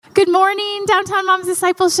Good morning, Downtown Moms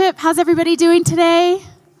Discipleship. How's everybody doing today?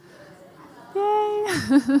 Yay.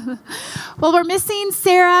 Well, we're missing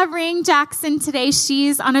Sarah Ring Jackson today.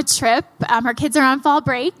 She's on a trip. Her kids are on fall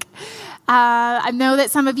break. I know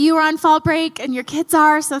that some of you are on fall break and your kids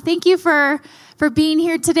are, so thank you for being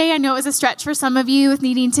here today. I know it was a stretch for some of you with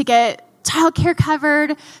needing to get childcare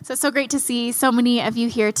covered. So it's so great to see so many of you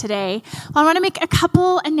here today. Well, I want to make a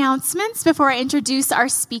couple announcements before I introduce our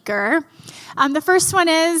speaker. The first one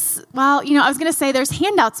is, I was going to say there's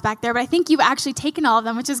handouts back there, but I think you've actually taken all of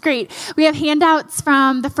them, which is great. We have handouts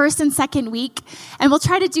from the first and second week, and we'll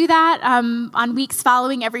try to do that on weeks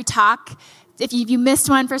following every talk. If you missed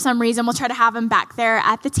one for some reason, we'll try to have them back there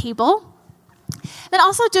at the table. Then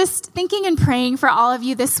also just thinking and praying for all of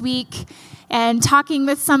you this week and talking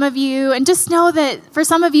with some of you, and just know that for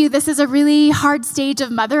some of you, this is a really hard stage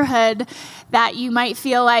of motherhood that you might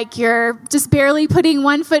feel like you're just barely putting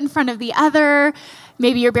one foot in front of the other.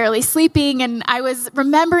 Maybe you're barely sleeping. And I was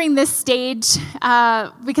remembering this stage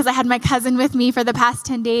because I had my cousin with me for the past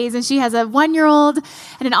 10 days, and she has a 1-year-old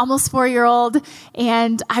and an almost 4-year-old.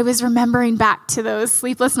 And I was remembering back to those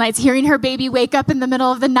sleepless nights, hearing her baby wake up in the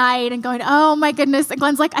middle of the night and going, oh my goodness. And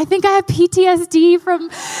Glenn's like, I think I have PTSD from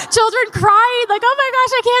children crying. Like, oh my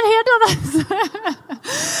gosh, I can't handle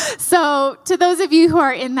this. So to those of you who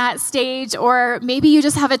are in that stage, or maybe you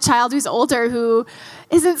just have a child who's older who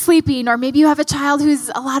isn't sleeping, or maybe you have a child who's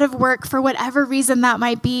a lot of work for whatever reason that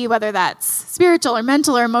might be, whether that's spiritual or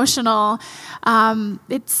mental or emotional,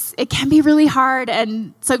 it can be really hard.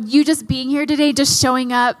 And so you just being here today, just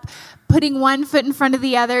showing up, putting one foot in front of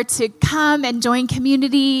the other to come and join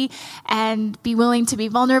community and be willing to be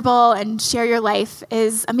vulnerable and share your life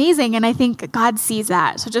is amazing. And I think God sees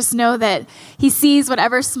that. So just know that He sees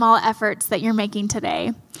whatever small efforts that you're making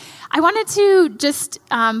today. I wanted to just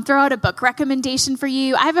throw out a book recommendation for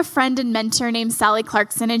you. I have a friend and mentor named Sally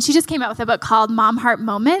Clarkson, and she just came out with a book called Mom Heart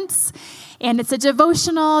Moments. And it's a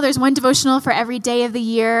devotional. There's one devotional for every day of the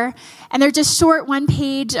year. And they're just short, one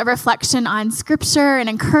page of reflection on scripture and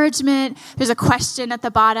encouragement. There's a question at the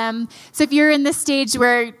bottom. So if you're in this stage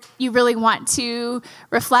where you really want to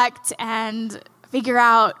reflect and figure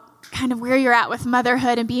out kind of where you're at with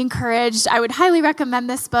motherhood and be encouraged, I would highly recommend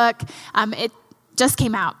this book. It just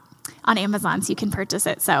came out on Amazon, so you can purchase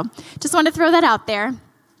it. So just want to throw that out there.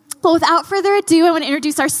 Well, without further ado, I want to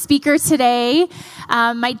introduce our speaker today.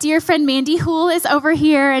 My dear friend Mandy Hool is over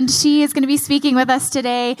here, and she is going to be speaking with us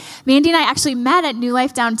today. Mandy and I actually met at New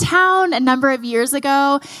Life Downtown a number of years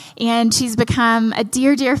ago, and she's become a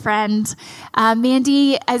dear, dear friend.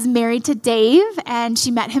 Mandy is married to Dave, and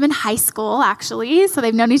she met him in high school, actually, so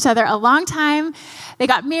they've known each other a long time. They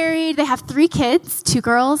got married. They have 3 kids, 2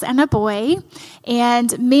 girls and a boy,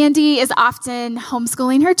 and Mandy is often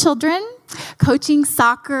homeschooling her children, coaching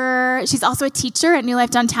soccer. She's also a teacher at New Life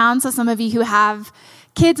Downtown, so some of you who have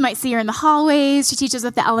kids might see her in the hallways. She teaches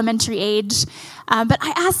at the elementary age. But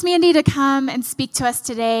I asked Mandy to come and speak to us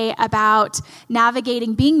today about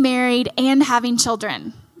navigating being married and having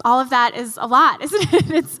children. All of that is a lot, isn't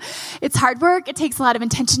it? It's hard work. It takes a lot of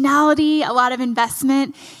intentionality, a lot of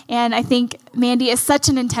investment. And I think Mandy is such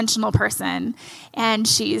an intentional person. And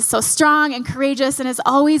she's so strong and courageous and is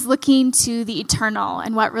always looking to the eternal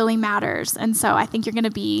and what really matters. And so I think you're going to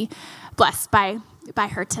be blessed by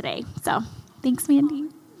her today. So thanks, Mandy.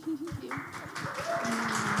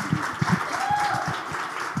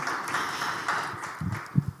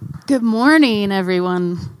 Good morning,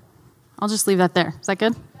 everyone. I'll just leave that there. Is that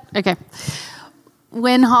good? Okay.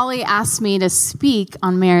 When Holly asked me to speak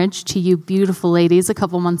on marriage to you beautiful ladies a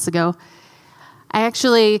couple months ago, I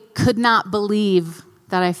actually could not believe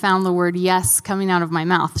that I found the word yes coming out of my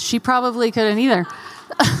mouth. She probably couldn't either.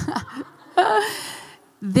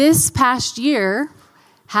 This past year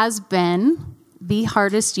has been the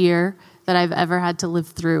hardest year that I've ever had to live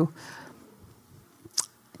through.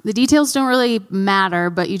 The details don't really matter,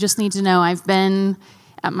 but you just need to know I've been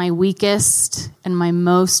at my weakest and my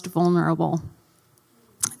most vulnerable.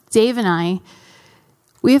 Dave and I,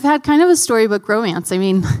 we have had kind of a storybook romance. I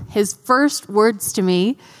mean, his first words to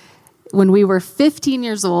me when we were 15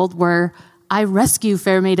 years old were, "I rescue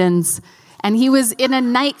fair maidens." And he was in a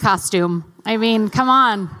night costume. I mean, come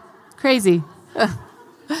on, crazy.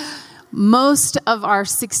 Most of our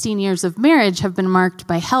 16 years of marriage have been marked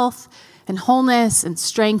by health and wholeness and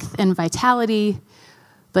strength and vitality.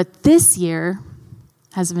 But this year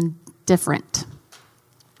has been different.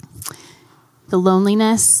 The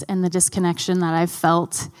loneliness and the disconnection that I've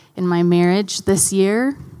felt in my marriage this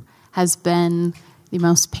year has been the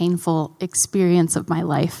most painful experience of my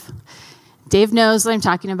life. Dave knows that I'm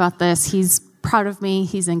talking about this. He's proud of me.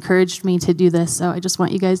 He's encouraged me to do this, so I just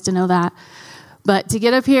want you guys to know that. But to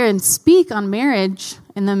get up here and speak on marriage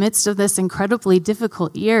in the midst of this incredibly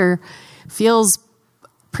difficult year feels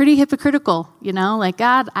pretty hypocritical, like,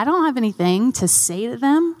 God, I don't have anything to say to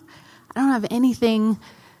them. I don't have anything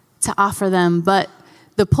to offer them. But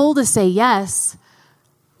the pull to say yes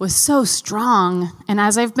was so strong. And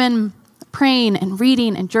as I've been praying and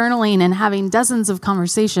reading and journaling and having dozens of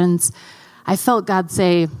conversations, I felt God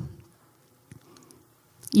say,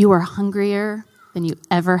 you are hungrier than you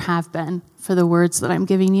ever have been for the words that I'm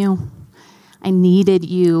giving you. I needed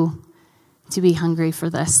you to be hungry for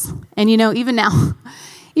this. And even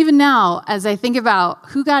now, as I think about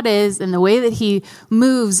who God is and the way that he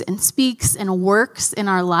moves and speaks and works in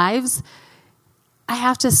our lives, I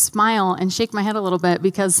have to smile and shake my head a little bit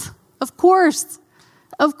because, of course,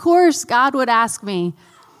 God would ask me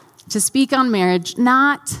to speak on marriage,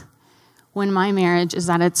 not when my marriage is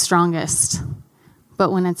at its strongest,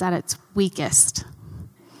 but when it's at its weakest.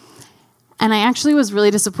 And I actually was really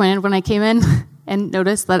disappointed when I came in and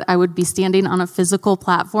noticed that I would be standing on a physical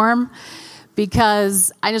platform,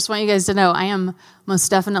 because I just want you guys to know I am most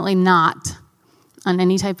definitely not on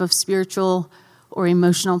any type of spiritual or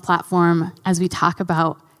emotional platform as we talk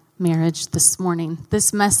about marriage this morning.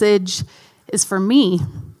 This message is for me,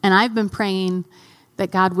 and I've been praying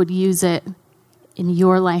that God would use it in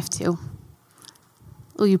your life too.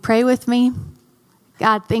 Will you pray with me?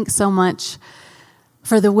 God, thanks so much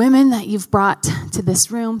for the women that you've brought to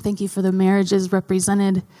this room. Thank you for the marriages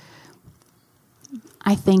represented.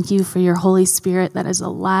 I thank you for your Holy Spirit that is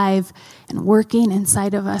alive and working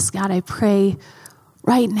inside of us. God, I pray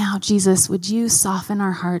right now, Jesus, would you soften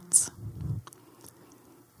our hearts?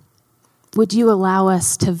 Would you allow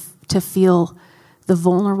us to feel the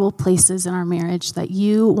vulnerable places in our marriage that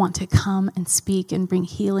you want to come and speak and bring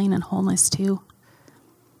healing and wholeness to?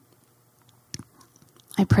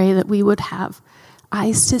 I pray that we would have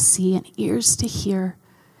eyes to see and ears to hear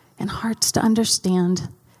and hearts to understand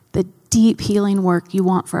the deep healing work you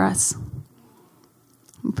want for us.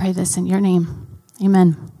 We pray this in your name.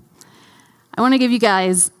 Amen. I want to give you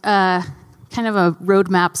guys kind of a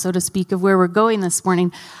roadmap, so to speak, of where we're going this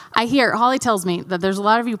morning. Holly tells me that there's a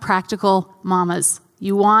lot of you practical mamas.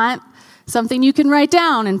 You want something you can write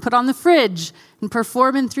down and put on the fridge and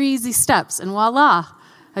perform in 3 easy steps, and voila,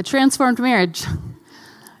 a transformed marriage.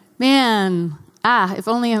 Man, if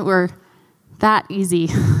only it were that easy.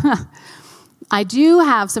 I do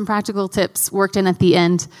have some practical tips worked in at the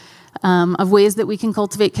end of ways that we can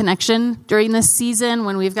cultivate connection during this season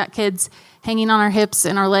when we've got kids hanging on our hips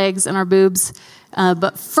and our legs and our boobs.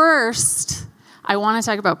 But first, I want to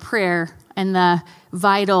talk about prayer and the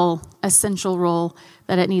vital, essential role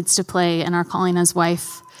that it needs to play in our calling as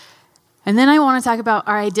wife. And then I want to talk about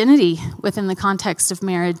our identity within the context of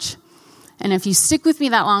marriage. And if you stick with me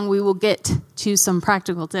that long, we will get to some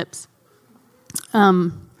practical tips.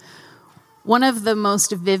 One of the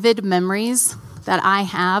most vivid memories that I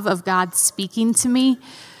have of God speaking to me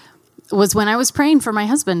was when I was praying for my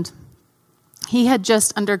husband. He had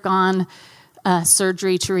just undergone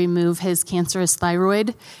surgery to remove his cancerous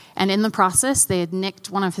thyroid, and in the process, they had nicked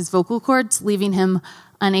one of his vocal cords, leaving him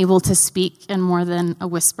unable to speak in more than a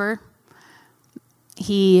whisper.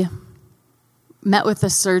 He met with the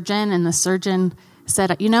surgeon, and the surgeon said,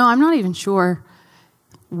 I'm not even sure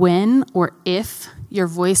when or if your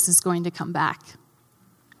voice is going to come back.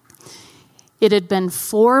 It had been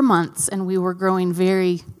 4 months, and we were growing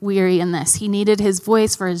very weary in this. He needed his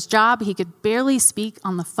voice for his job. He could barely speak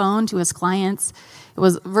on the phone to his clients. It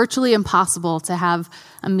was virtually impossible to have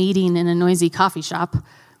a meeting in a noisy coffee shop.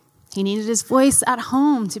 He needed his voice at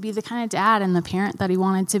home to be the kind of dad and the parent that he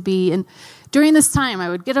wanted to be. And during this time, I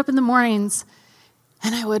would get up in the mornings,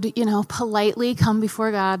 and I would, politely come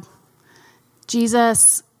before God.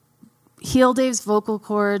 Jesus, heal Dave's vocal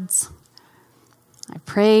cords. I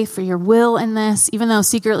pray for your will in this, even though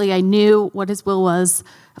secretly I knew what his will was.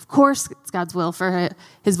 Of course, it's God's will for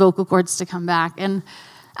his vocal cords to come back. And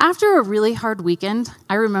after a really hard weekend,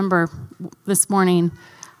 I remember this morning,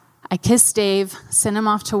 I kissed Dave, sent him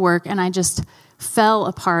off to work, and I just fell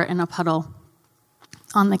apart in a puddle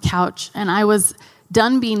on the couch. And I was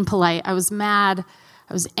done being polite. I was mad.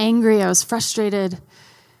 I was angry. I was frustrated.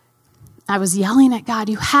 I was yelling at God,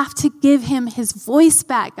 you have to give him his voice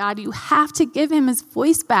back, God. You have to give him his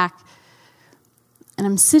voice back. And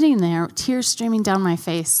I'm sitting there, tears streaming down my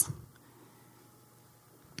face.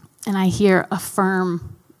 And I hear a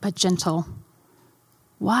firm but gentle,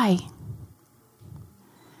 why?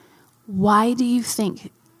 Why do you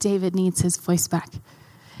think David needs his voice back?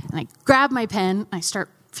 And I grab my pen, I start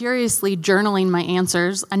furiously journaling my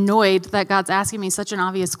answers, annoyed that God's asking me such an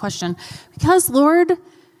obvious question. Because, Lord,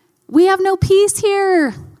 we have no peace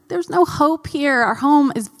here. there's no hope here. Our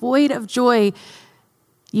home is void of joy.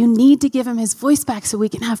 You need to give him his voice back so we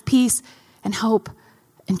can have peace and hope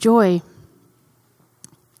and joy.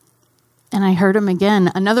 And I heard him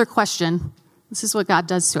again, another question. This is what God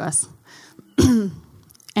does to us.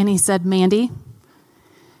 And he said, Mandy,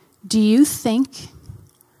 do you think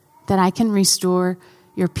that I can restore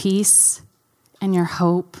your peace and your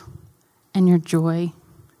hope and your joy,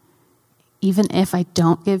 even if I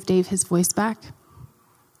don't give Dave his voice back?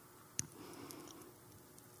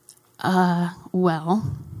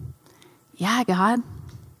 Well, yeah, God,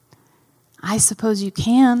 I suppose you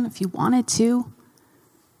can if you wanted to.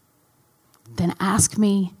 Then ask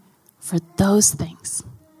me for those things.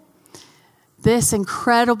 This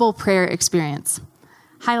incredible prayer experience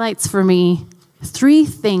highlights for me 3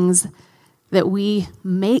 things that we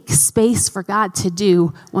make space for God to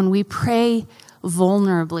do when we pray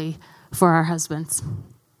vulnerably for our husbands.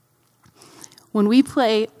 When we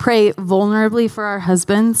pray vulnerably for our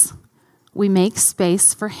husbands, we make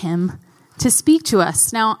space for him to speak to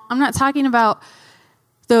us. Now, I'm not talking about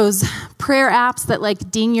those prayer apps that like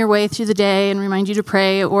ding your way through the day and remind you to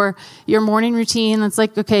pray, or your morning routine that's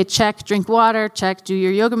like, okay, check, drink water, check, do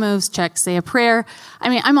your yoga moves, check, say a prayer. I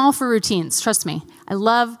mean, I'm all for routines, trust me. I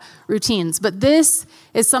love routines, but this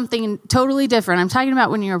is something totally different. I'm talking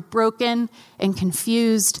about when you're broken and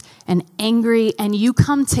confused and angry and you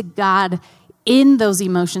come to God in those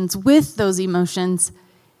emotions, with those emotions.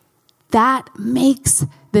 That makes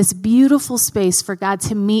this beautiful space for God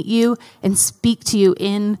to meet you and speak to you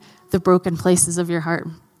in the broken places of your heart.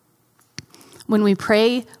 When we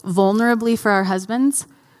pray vulnerably for our husbands,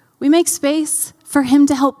 we make space for him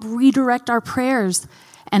to help redirect our prayers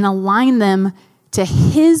and align them to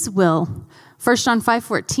his will. 1 John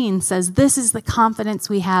 5:14 says, this is the confidence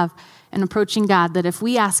we have in approaching God, that if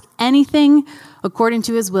we ask anything according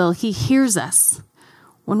to his will, he hears us.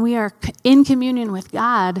 When we are in communion with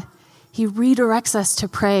God, he redirects us to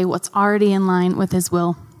pray what's already in line with his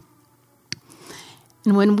will.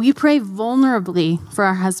 And when we pray vulnerably for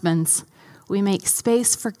our husbands, we make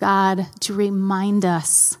space for God to remind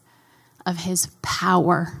us of his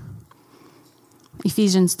power.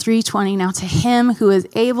 Ephesians 3:20, now to him who is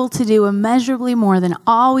able to do immeasurably more than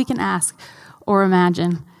all we can ask or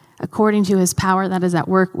imagine, according to his power that is at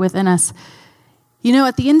work within us. You know,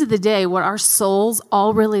 at the end of the day, what our souls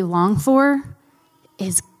all really long for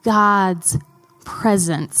is God's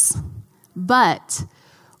presence. But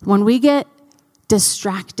when we get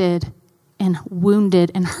distracted and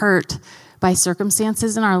wounded and hurt by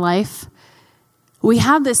circumstances in our life, we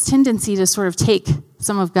have this tendency to sort of take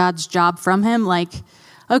some of God's job from him. Like,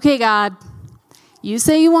 okay, God, you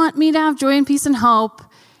say you want me to have joy and peace and hope,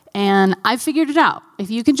 and I figured it out. If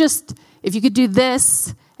you could do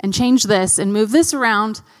this and change this and move this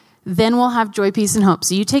around, then we'll have joy, peace, and hope.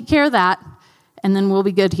 So you take care of that, and then we'll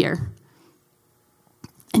be good here.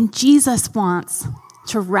 And Jesus wants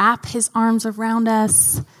to wrap his arms around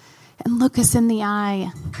us and look us in the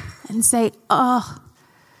eye and say, oh,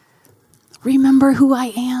 remember who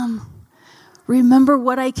I am. Remember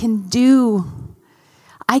what I can do.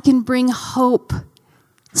 I can bring hope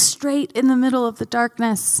straight in the middle of the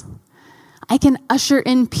darkness. I can usher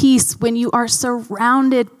in peace when you are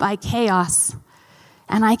surrounded by chaos.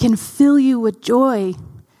 And I can fill you with joy,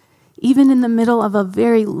 even in the middle of a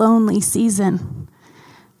very lonely season.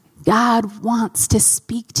 God wants to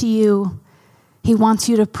speak to you. He wants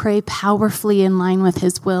you to pray powerfully in line with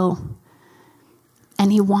his will.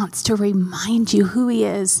 And he wants to remind you who he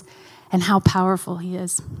is and how powerful he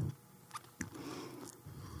is.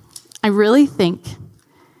 I really think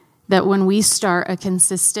that when we start a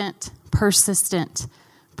consistent, persistent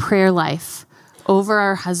prayer life over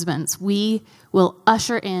our husbands, we will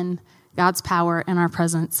usher in God's power and our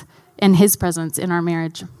presence and his presence in our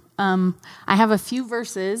marriage. I have a few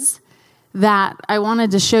verses that I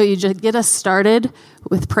wanted to show you to get us started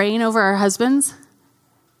with praying over our husbands.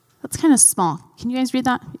 That's kind of small. Can you guys read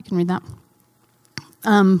that? You can read that.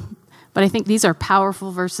 But I think these are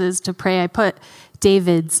powerful verses to pray. I put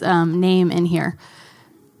David's name in here.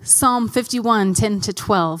 Psalm 51,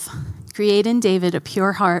 10-12. Create in David a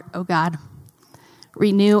pure heart, O God.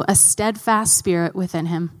 Renew a steadfast spirit within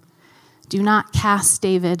him. Do not cast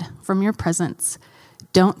David from your presence.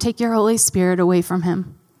 Don't take your Holy Spirit away from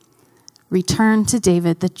him. Return to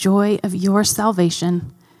David the joy of your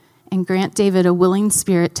salvation, and grant David a willing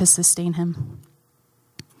spirit to sustain him.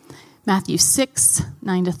 Matthew 6,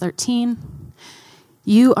 9-13.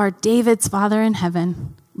 You are David's father in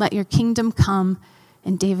heaven. Let your kingdom come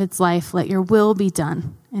in David's life. Let your will be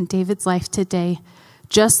done in David's life today,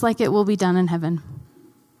 just like it will be done in heaven.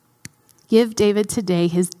 Give David today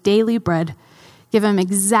his daily bread. Give him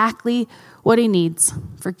exactly what he needs.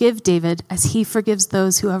 Forgive David as he forgives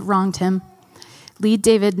those who have wronged him. Lead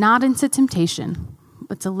David not into temptation,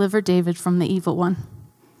 but deliver David from the evil one.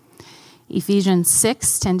 Ephesians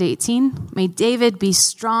 6:10-18. May David be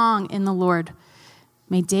strong in the Lord.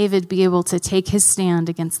 May David be able to take his stand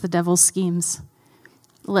against the devil's schemes.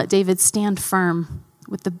 Let David stand firm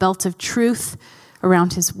with the belt of truth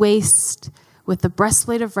around his waist, with the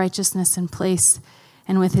breastplate of righteousness in place,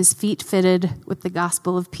 and with his feet fitted with the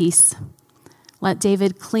gospel of peace. Let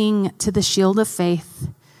David cling to the shield of faith,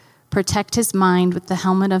 protect his mind with the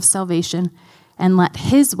helmet of salvation, and let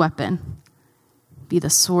his weapon be the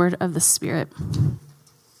sword of the Spirit.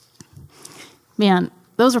 Man,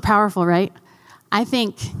 those are powerful, right? I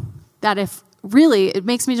think that if really, it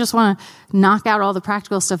makes me just want to knock out all the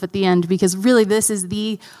practical stuff at the end, because really this is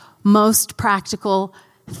the most practical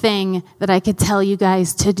thing that I could tell you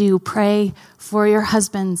guys to do. Pray for your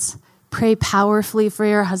husbands. Pray powerfully for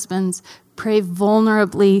your husbands. Pray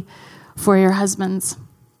vulnerably for your husbands.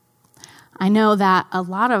 I know that a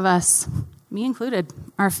lot of us, me included,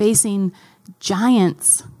 are facing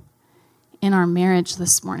giants in our marriage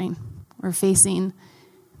this morning. We're facing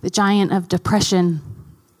the giant of depression.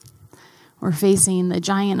 We're facing the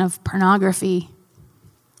giant of pornography.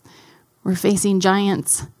 We're facing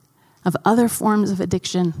giants of other forms of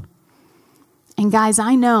addiction. And guys,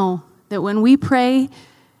 I know that when we pray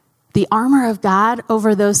the armor of God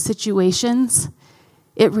over those situations,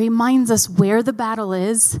 it reminds us where the battle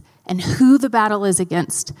is and who the battle is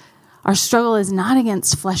against. Our struggle is not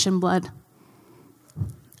against flesh and blood.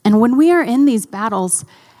 And when we are in these battles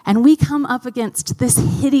and we come up against this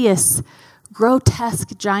hideous,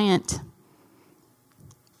 grotesque giant,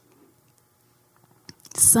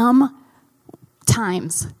 sometimes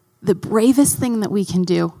the bravest thing that we can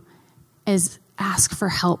do is ask for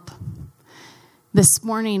help. This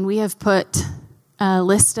morning, we have put a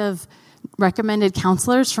list of recommended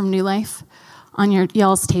counselors from New Life on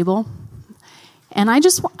y'all's table. And I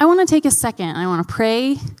want to take a second. I want to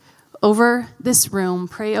pray over this room,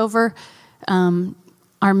 pray over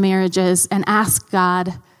our marriages, and ask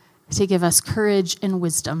God to give us courage and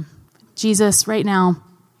wisdom. Jesus, right now,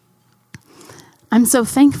 I'm so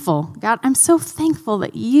thankful. God, I'm so thankful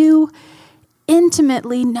that you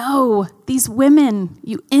intimately know these women.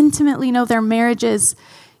 You intimately know their marriages.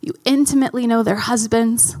 You intimately know their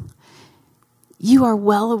husbands. You are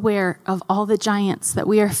well aware of all the giants that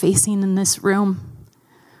we are facing in this room.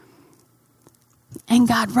 And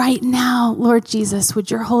God, right now, Lord Jesus,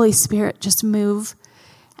 would your Holy Spirit just move?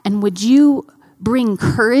 And would you bring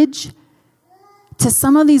courage to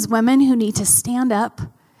some of these women who need to stand up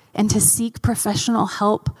and to seek professional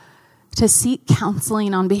help, to seek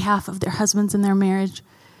counseling on behalf of their husbands in their marriage?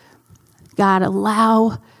 God,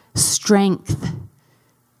 allow strength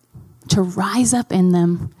to rise up in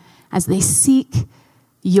them as they seek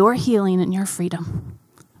your healing and your freedom.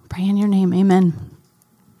 Pray in your name, amen.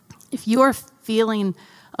 If you are feeling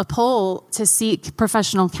a pull to seek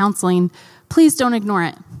professional counseling, please don't ignore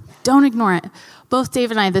it. Don't ignore it. Both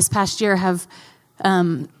Dave and I this past year have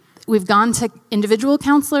we've gone to individual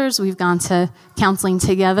counselors, we've gone to counseling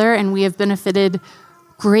together, and we have benefited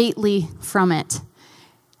greatly from it.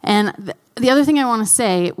 And the other thing I want to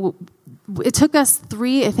say, it took us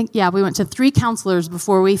we went to 3 counselors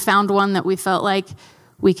before we found one that we felt like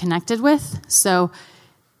we connected with. So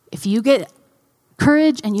if you get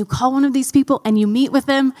courage and you call one of these people and you meet with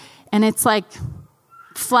them and it's like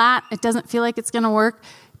flat, it doesn't feel like it's going to work,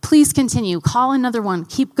 please continue. Call another one.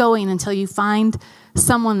 Keep going until you find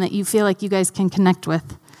someone that you feel like you guys can connect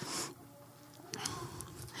with.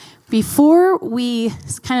 Before we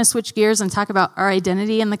kind of switch gears and talk about our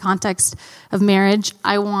identity in the context of marriage,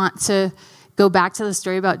 I want to go back to the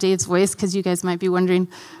story about Dave's voice, because you guys might be wondering.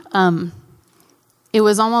 It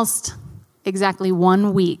was almost exactly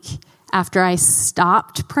 1 week after I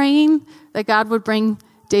stopped praying that God would bring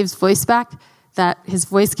Dave's voice back, that his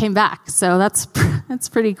voice came back. So that's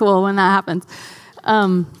pretty cool when that happens.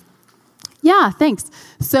 Yeah, thanks.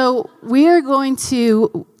 So we are going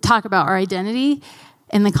to talk about our identity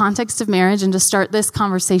in the context of marriage. And to start this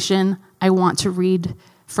conversation, I want to read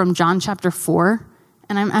from John chapter 4.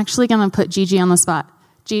 And I'm actually going to put Gigi on the spot.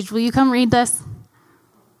 Gigi, will you come read this?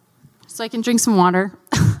 So I can drink some water.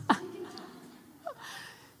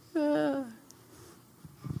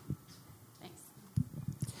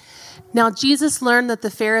 Now Jesus learned that the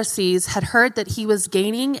Pharisees had heard that he was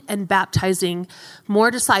gaining and baptizing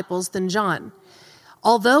more disciples than John,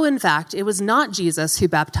 although in fact it was not Jesus who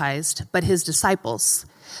baptized, but his disciples.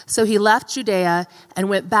 So he left Judea and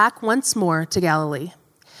went back once more to Galilee.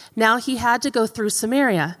 Now he had to go through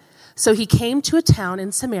Samaria. So he came to a town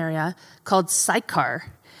in Samaria called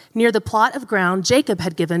Sychar, near the plot of ground Jacob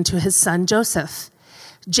had given to his son Joseph.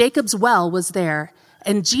 Jacob's well was there,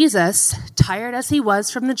 and Jesus, tired as he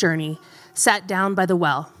was from the journey, sat down by the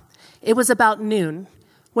well. It was about noon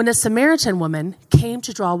when a Samaritan woman came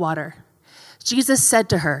to draw water. Jesus said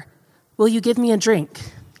to her, "Will you give me a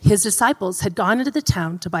drink?" His disciples had gone into the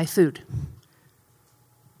town to buy food.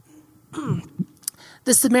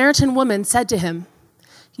 The Samaritan woman said to him,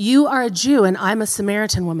 "You are a Jew and I'm a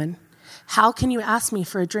Samaritan woman. How can you ask me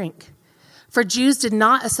for a drink?" For Jews did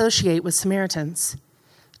not associate with Samaritans.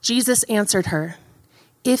 Jesus answered her,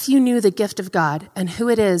 "If you knew the gift of God and who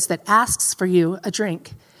it is that asks for you a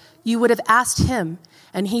drink, you would have asked him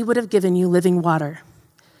and he would have given you living water."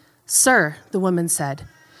 "Sir," the woman said,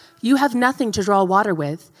 "you have nothing to draw water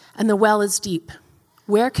with, and the well is deep.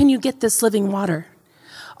 Where can you get this living water?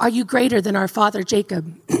 Are you greater than our father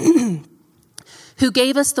Jacob, who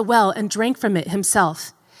gave us the well and drank from it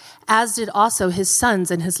himself, as did also his sons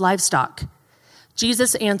and his livestock?"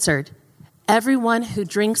 Jesus answered, "Everyone who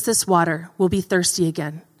drinks this water will be thirsty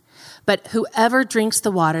again, but whoever drinks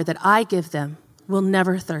the water that I give them will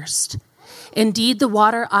never thirst. Indeed, the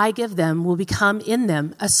water I give them will become in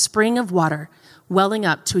them a spring of water welling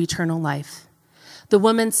up to eternal life." The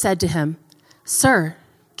woman said to him, "Sir,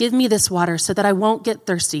 give me this water so that I won't get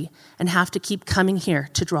thirsty and have to keep coming here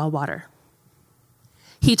to draw water."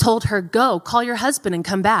 He told her, "Go, call your husband and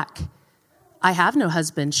come back." "I have no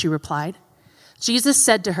husband," she replied. Jesus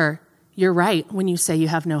said to her, "You're right when you say you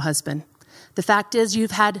have no husband. The fact is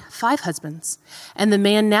you've had 5 husbands, and the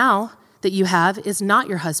man now that you have is not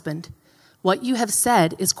your husband. What you have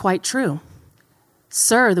said is quite true."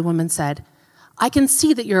 "Sir," the woman said, "I can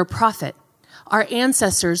see that you're a prophet. Our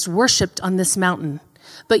ancestors worshipped on this mountain,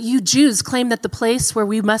 but you Jews claim that the place where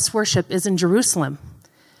we must worship is in Jerusalem."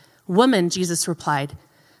 "Woman," Jesus replied,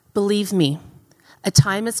 "believe me, a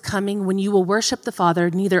time is coming when you will worship the Father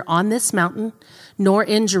neither on this mountain nor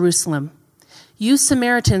in Jerusalem. You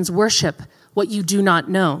Samaritans worship what you do not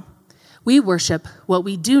know. We worship what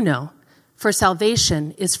we do know, for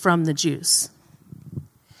salvation is from the Jews.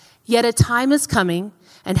 Yet a time is coming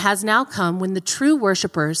and has now come when the true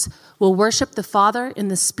worshipers will worship the Father in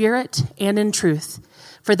the Spirit and in truth,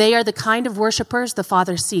 for they are the kind of worshipers the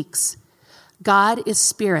Father seeks. God is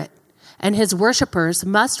Spirit, and his worshipers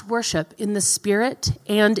must worship in the Spirit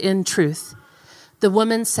and in truth." The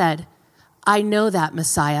woman said, "I know that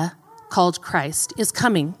Messiah, called Christ, is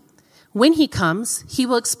coming. When he comes, he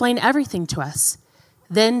will explain everything to us."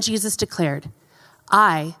 Then Jesus declared,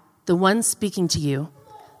 "I, the one speaking to you,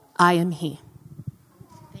 I am he."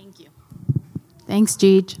 Thank you. Thanks,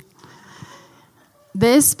 Jeej.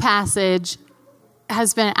 This passage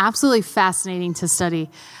has been absolutely fascinating to study.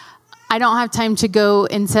 I don't have time to go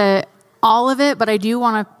into all of it, but I do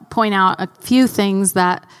want to point out a few things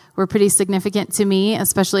that were pretty significant to me,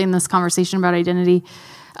 especially in this conversation about identity.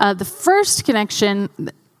 The first connection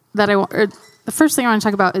the first thing I want to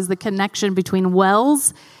talk about is the connection between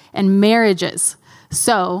wells and marriages.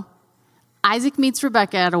 So Isaac meets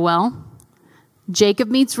Rebekah at a well. Jacob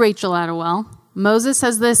meets Rachel at a well. Moses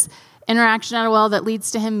has this interaction at a well that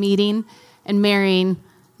leads to him meeting and marrying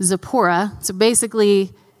Zipporah. So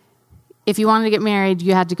basically, if you wanted to get married,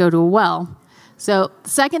 you had to go to a well. So the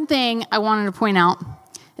second thing I wanted to point out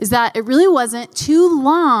is that it really wasn't too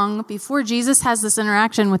long before Jesus has this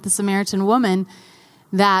interaction with the Samaritan woman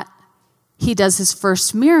that he does his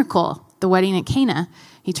first miracle, the wedding at Cana.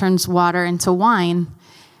 He turns water into wine.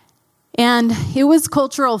 And it was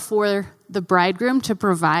cultural for the bridegroom to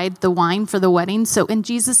provide the wine for the wedding. So in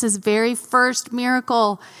Jesus' very first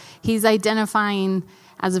miracle, he's identifying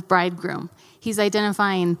as a bridegroom. He's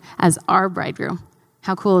identifying as our bridegroom.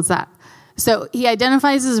 How cool is that? So he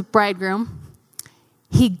identifies as a bridegroom.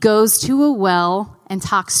 He goes to a well and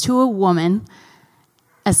talks to a woman,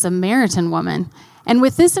 a Samaritan woman. And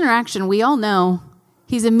with this interaction, we all know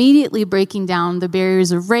he's immediately breaking down the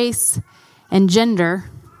barriers of race and gender.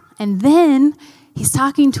 And then he's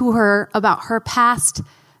talking to her about her past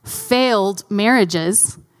failed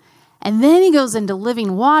marriages. And then he goes into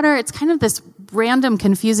living water. It's kind of this random,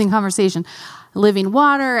 confusing conversation. Living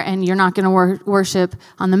water, and you're not going to worship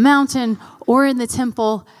on the mountain or in the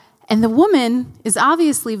temple. And the woman is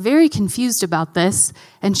obviously very confused about this.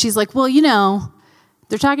 And she's like, well, you know,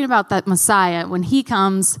 they're talking about that Messiah. When he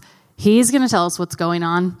comes, he's going to tell us what's going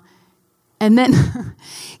on. And then,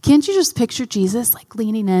 can't you just picture Jesus like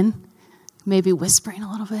leaning in, maybe whispering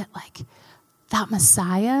a little bit, like, that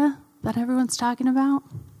Messiah that everyone's talking about?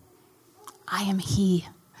 I am he.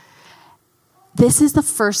 This is the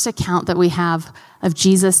first account that we have of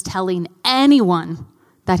Jesus telling anyone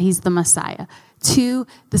that he's the Messiah. to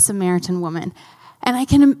the Samaritan woman. And I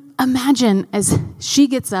can imagine as she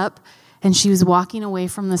gets up and she was walking away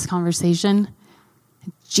from this conversation,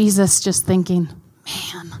 Jesus just thinking,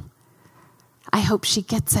 man, I hope she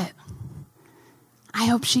gets it. I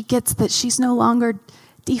hope she gets that she's no longer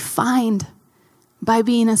defined by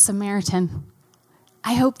being a Samaritan.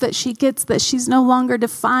 I hope that she gets that she's no longer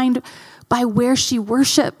defined by where she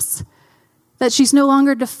worships, that she's no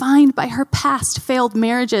longer defined by her past failed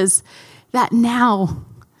marriages, that now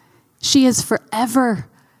she is forever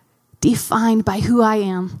defined by who I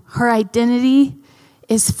am. Her identity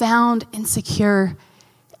is found and secure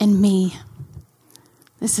in me.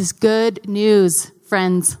 This is good news,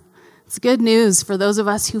 friends. It's good news for those of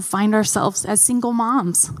us who find ourselves as single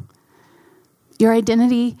moms. Your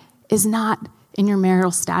identity is not in your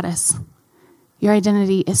marital status. Your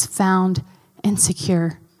identity is found and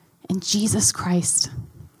secure in Jesus Christ.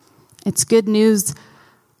 It's good news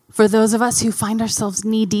for those of us who find ourselves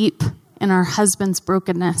knee-deep in our husband's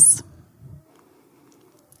brokenness.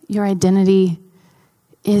 Your identity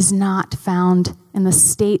is not found in the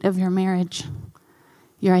state of your marriage.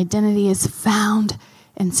 Your identity is found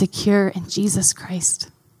and secure in Jesus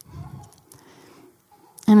Christ.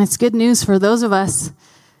 And it's good news for those of us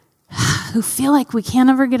who feel like we can't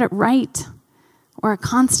ever get it right or a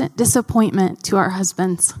constant disappointment to our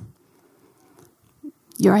husbands.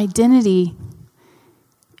 Your identity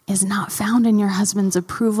is not found in your husband's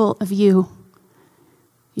approval of you.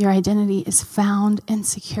 Your identity is found and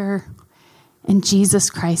secure in Jesus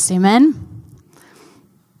Christ. Amen?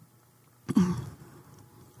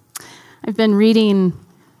 I've been reading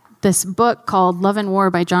this book called Love and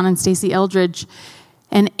War by John and Stacey Eldridge.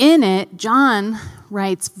 And in it, John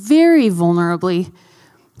writes very vulnerably.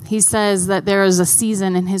 He says that there was a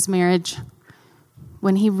season in his marriage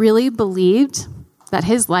when he really believed that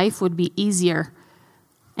his life would be easier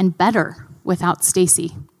and better without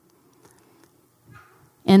Stacey.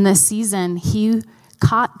 In this season, he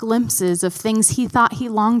caught glimpses of things he thought he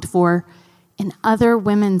longed for in other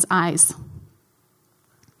women's eyes.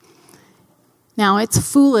 Now, it's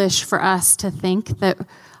foolish for us to think that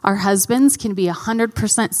our husbands can be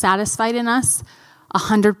 100% satisfied in us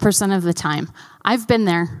 100% of the time. I've been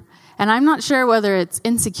there, and I'm not sure whether it's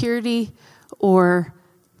insecurity or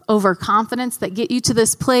overconfidence that get you to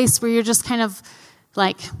this place where you're just kind of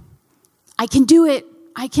like, I can do it.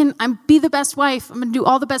 I'm be the best wife. I'm going to do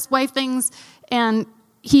all the best wife things, and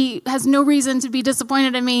he has no reason to be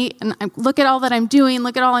disappointed in me, and look at all that I'm doing.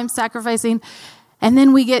 Look at all I'm sacrificing. And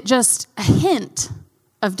then we get just a hint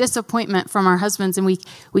of disappointment from our husbands, and we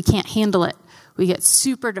can't handle it. We get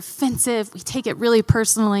super defensive. We take it really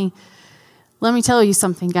personally. Let me tell you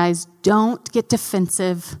something, guys. Don't get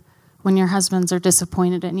defensive when your husbands are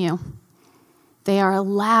disappointed in you. They are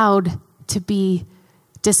allowed to be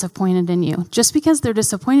disappointed in you. Just because they're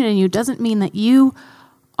disappointed in you doesn't mean that you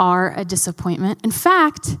are a disappointment. In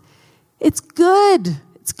fact, it's good.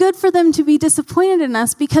 It's good for them to be disappointed in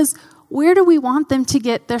us, because where do we want them to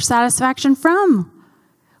get their satisfaction from?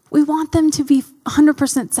 We want them to be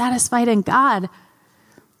 100% satisfied in God.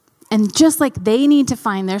 And just like they need to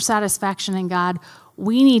find their satisfaction in God,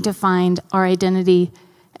 we need to find our identity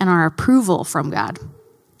and our approval from God.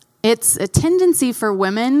 It's a tendency for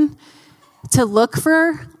women to look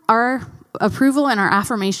for our approval and our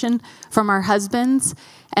affirmation from our husbands,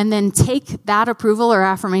 and then take that approval or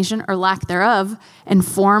affirmation or lack thereof and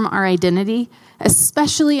form our identity,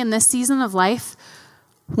 especially in this season of life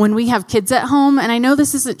when we have kids at home. And I know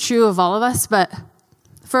this isn't true of all of us, but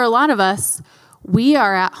for a lot of us, we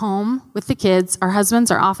are at home with the kids. Our husbands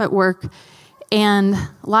are off at work. And a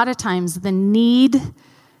lot of times the need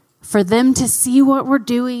for them to see what we're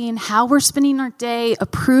doing, how we're spending our day,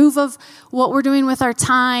 approve of what we're doing with our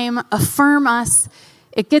time, affirm us,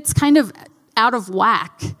 it gets kind of out of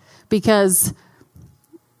whack, because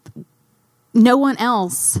no one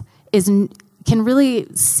else can really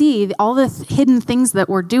see all the hidden things that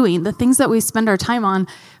we're doing. The things that we spend our time on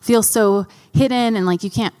feel so hidden and like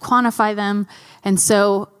you can't quantify them. And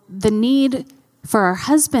so the need for our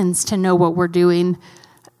husbands to know what we're doing,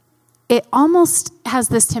 it almost has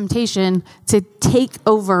this temptation to take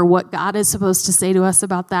over what God is supposed to say to us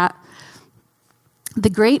about that. The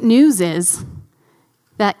great news is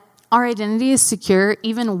that our identity is secure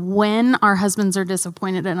even when our husbands are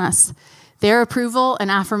disappointed in us. Their approval and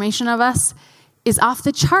affirmation of us is off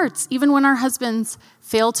the charts, even when our husbands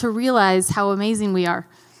fail to realize how amazing we are.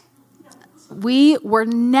 Our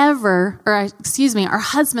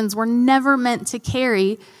husbands were never meant to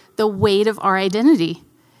carry the weight of our identity.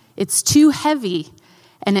 It's too heavy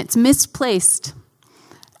and it's misplaced.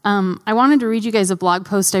 I wanted to read you guys a blog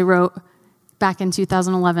post I wrote back in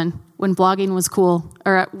 2011 when blogging was cool.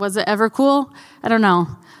 Or was it ever cool? I don't know.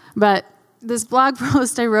 But this blog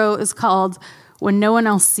post I wrote is called When No One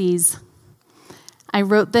Else Sees. I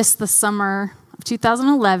wrote this the summer of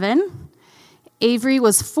 2011. Avery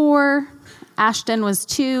was 4, Ashton was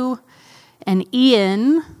 2, and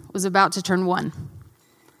Ian was about to turn 1.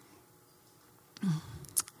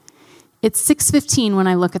 It's 6:15 when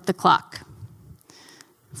I look at the clock.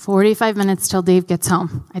 45 minutes till Dave gets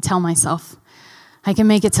home. I tell myself, I can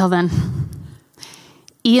make it till then.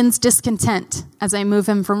 Ian's discontent as I move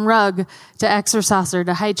him from rug to exerciser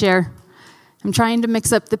to high chair. I'm trying to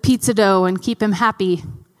mix up the pizza dough and keep him happy.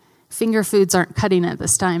 Finger foods aren't cutting it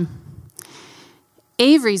this time.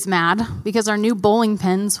 Avery's mad because our new bowling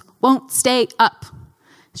pins won't stay up.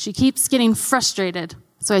 She keeps getting frustrated,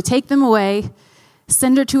 so I take them away,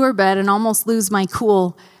 send her to her bed, and almost lose my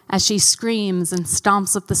cool as she screams and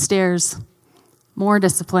stomps up the stairs. More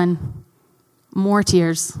discipline, more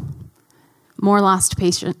tears, more lost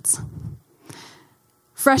patience.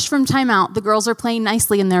 Fresh from timeout, the girls are playing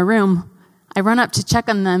nicely in their room. I run up to check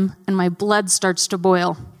on them, and my blood starts to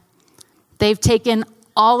boil. They've taken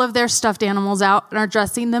all of their stuffed animals out and are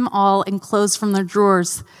dressing them all in clothes from their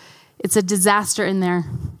drawers. It's a disaster in there.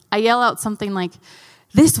 I yell out something like,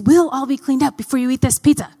 "This will all be cleaned up before you eat this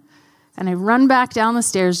pizza." And I run back down the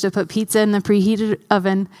stairs to put pizza in the preheated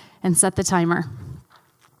oven and set the timer.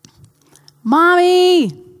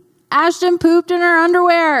 "Mommy, Ashton pooped in her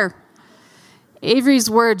underwear." Avery's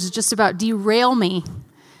words just about derail me.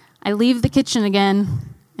 I leave the kitchen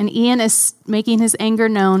again, and Ian is making his anger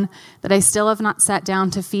known that I still have not sat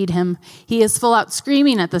down to feed him. He is full out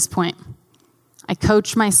screaming at this point. I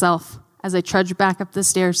coach myself as I trudge back up the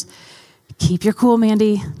stairs. Keep your cool,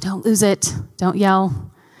 Mandy. Don't lose it. Don't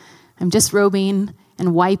yell. I'm disrobing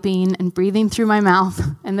and wiping and breathing through my mouth,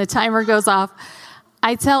 and the timer goes off.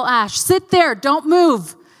 I tell Ash, "Sit there, don't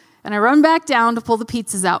move." And I run back down to pull the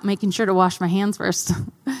pizzas out, making sure to wash my hands first.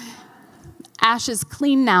 Ash is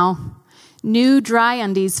clean now. New dry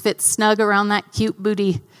undies fit snug around that cute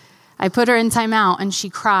booty. I put her in timeout, and she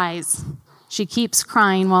cries. She keeps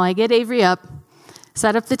crying while I get Avery up,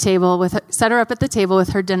 set her up at the table with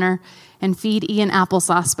her dinner, and feed Ian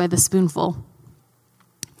applesauce by the spoonful.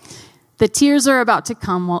 The tears are about to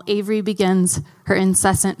come while Avery begins her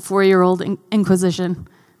incessant 4-year-old inquisition.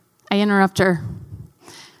 I interrupt her.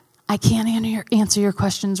 "I can't answer your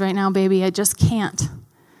questions right now, baby. I just can't."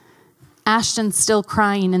 Ashton's still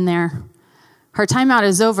crying in there. Her timeout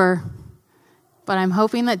is over, but I'm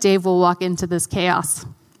hoping that Dave will walk into this chaos.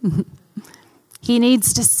 He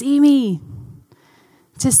needs to see me,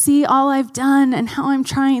 to see all I've done and how I'm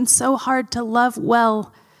trying so hard to love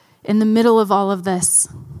well in the middle of all of this.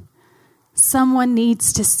 Someone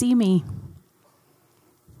needs to see me.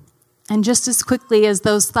 And just as quickly as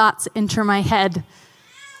those thoughts enter my head,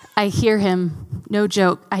 I hear him. No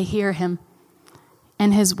joke, I hear him.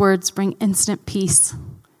 And his words bring instant peace.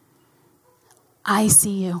 "I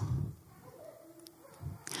see you."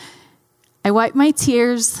 I wipe my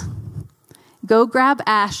tears, go grab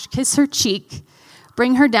Ash, kiss her cheek,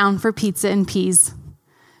 bring her down for pizza and peas.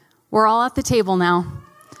 We're all at the table now.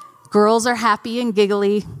 Girls are happy and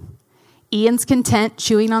giggly. Ian's content,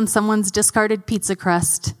 chewing on someone's discarded pizza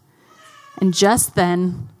crust. And just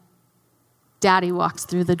then, Daddy walks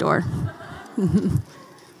through the door.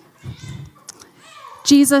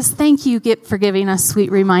 Jesus, thank you for giving us sweet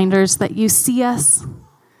reminders that you see us.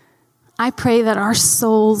 I pray that our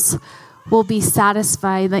souls will be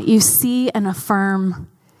satisfied, that you see and affirm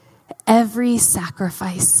every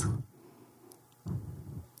sacrifice.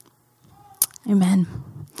 Amen.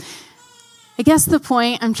 I guess the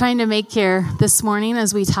point I'm trying to make here this morning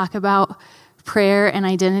as we talk about prayer and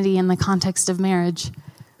identity in the context of marriage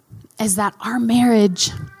is that our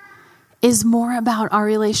marriage is more about our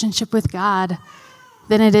relationship with God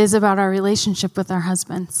than it is about our relationship with our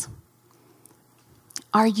husbands.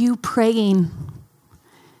 Are you praying?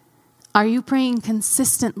 Are you praying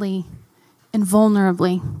consistently and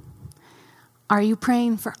vulnerably? Are you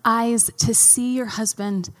praying for eyes to see your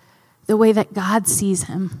husband the way that God sees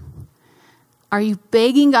him? Are you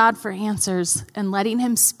begging God for answers and letting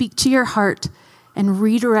him speak to your heart and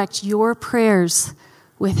redirect your prayers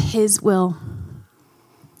with his will?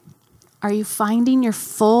 Are you finding your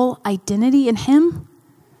full identity in him?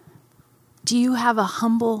 Do you have a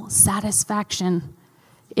humble satisfaction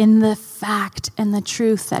in the fact and the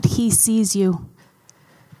truth that he sees you?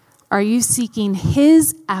 Are you seeking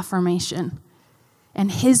his affirmation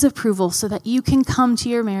and his approval so that you can come to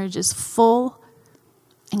your marriages full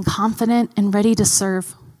and confident and ready to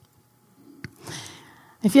serve?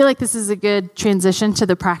 I feel like this is a good transition to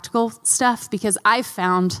the practical stuff because I've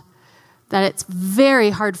found that it's very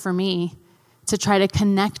hard for me to try to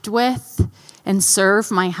connect with and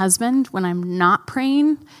serve my husband when I'm not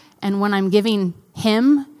praying and when I'm giving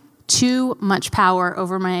him too much power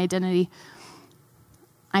over my identity.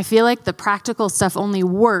 I feel like the practical stuff only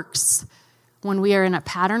works when we are in a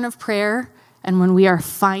pattern of prayer and when we are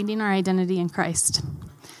finding our identity in Christ.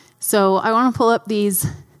 So I want to pull up these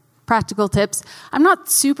practical tips. I'm not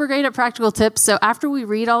super great at practical tips, so after we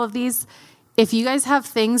read all of these, if you guys have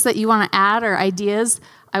things that you want to add or ideas,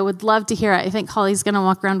 I would love to hear it. I think Holly's going to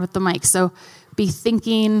walk around with the mic, so be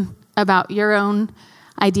thinking about your own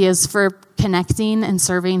ideas for connecting and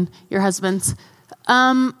serving your husbands.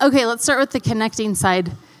 Okay, let's start with the connecting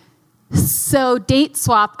side. So date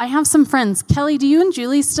swap. I have some friends. Kelly, do you and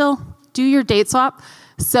Julie still do your date swap?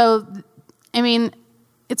 So, I mean,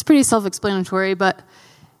 it's pretty self-explanatory, but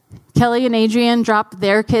Kelly and Adrian drop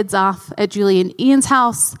their kids off at Julie and Ian's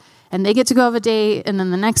house, and they get to go have a date, and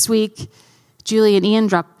then the next week, Julie and Ian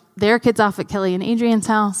drop their kids off at Kelly and Adrian's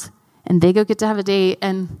house, and they go get to have a date,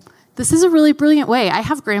 and this is a really brilliant way. I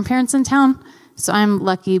have grandparents in town, so I'm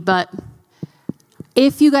lucky, but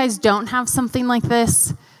if you guys don't have something like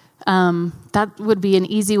this, that would be an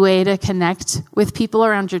easy way to connect with people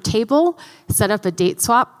around your table, set up a date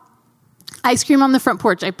swap. Ice cream on the front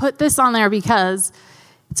porch. I put this on there because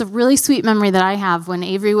it's a really sweet memory that I have when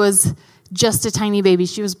Avery was just a tiny baby.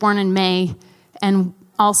 She was born in May, and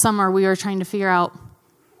all summer we were trying to figure out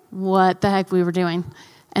what the heck we were doing.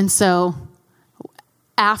 And so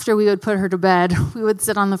after we would put her to bed, we would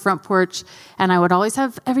sit on the front porch, and I would always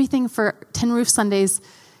have everything for Tin Roof Sundays,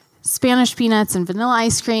 Spanish peanuts and vanilla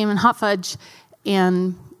ice cream and hot fudge,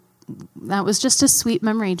 and that was just a sweet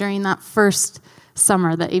memory during that first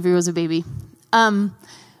summer that Avery was a baby.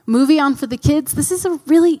 Movie on for the kids. This is a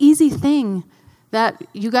really easy thing that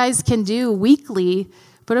you guys can do weekly.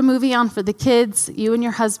 Put a movie on for the kids. You and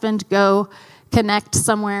your husband go connect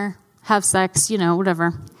somewhere, have sex,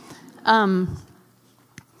 whatever. I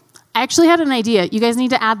actually had an idea. You guys need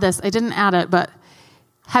to add this. I didn't add it, but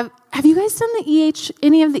have you guys done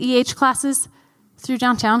any of the EH classes through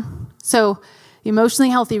downtown? So emotionally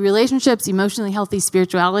healthy relationships, emotionally healthy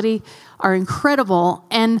spirituality are incredible.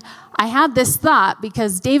 And I had this thought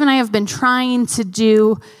because Dave and I have been trying to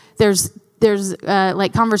do, there's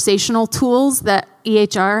like conversational tools that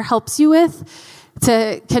EHR helps you with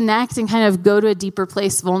to connect and kind of go to a deeper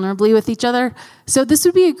place vulnerably with each other. So this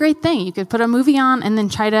would be a great thing. You could put a movie on and then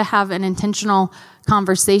try to have an intentional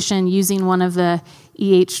conversation using one of the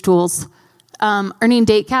EH tools. Earning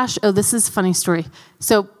date cash. Oh, this is a funny story.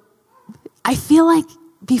 So I feel like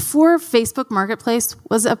before Facebook Marketplace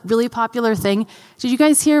was a really popular thing, did you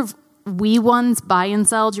guys hear of We1's Buy and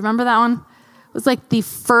Sell? Do you remember that one? It was like the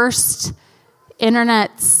first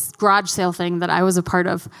internet garage sale thing that I was a part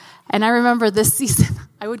of. And I remember this season,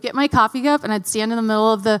 I would get my coffee cup and I'd stand in the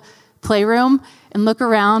middle of the playroom and look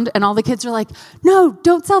around, and all the kids were like, "No,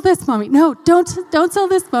 don't sell this, Mommy. No, don't sell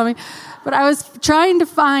this, Mommy." But I was trying to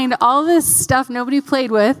find all this stuff nobody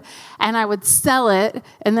played with, and I would sell it,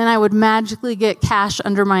 and then I would magically get cash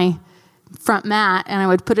under my front mat, and I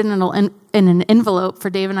would put it in an envelope for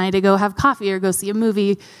Dave and I to go have coffee or go see a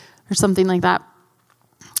movie or something like that.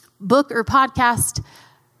 Book or podcast.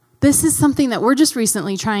 This is something that we're just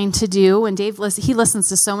recently trying to do. And Dave, he listens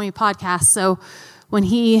to so many podcasts, so when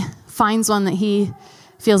he finds one that he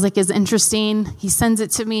feels like is interesting, he sends it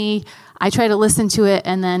to me. I try to listen to it,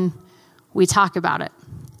 and then we talk about it.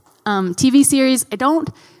 TV series, I don't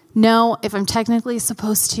know if I'm technically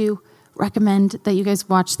supposed to recommend that you guys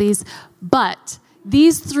watch these, but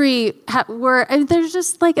these three there's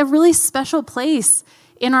just like a really special place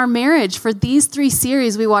in our marriage for these three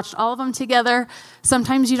series. We watched all of them together.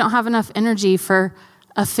 Sometimes you don't have enough energy for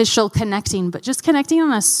official connecting, but just connecting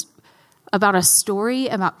on about a story,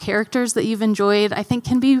 about characters that you've enjoyed, I think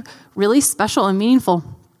can be really special and meaningful.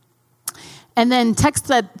 And then text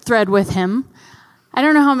thread with him. I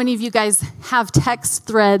don't know how many of you guys have text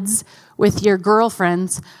threads with your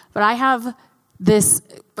girlfriends, but I have this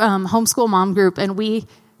homeschool mom group, and we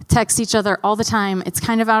text each other all the time. It's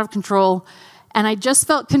kind of out of control. And I just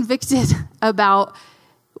felt convicted about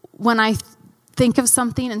when I think of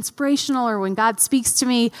something inspirational or when God speaks to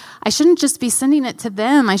me, I shouldn't just be sending it to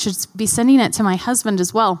them. I should be sending it to my husband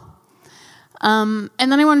as well. And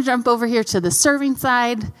then I want to jump over here to the serving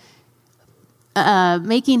side,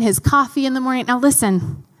 making his coffee in the morning. Now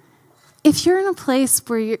listen, if you're in a place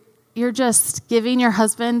where you're just giving your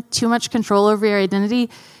husband too much control over your identity,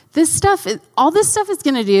 all this stuff is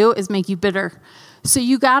going to do is make you bitter. So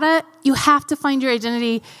you have to find your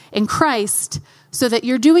identity in Christ so that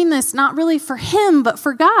you're doing this not really for him, but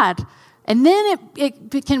for God. And then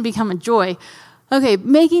it can become a joy. Okay,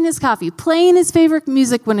 making his coffee, playing his favorite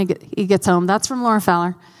music when he gets home. That's from Laura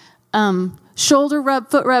Fowler. Shoulder rub,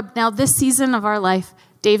 foot rub. Now, this season of our life,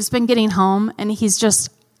 Dave's been getting home, and he's just,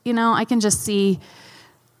 I can just see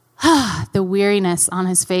the weariness on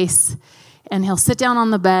his face. And he'll sit down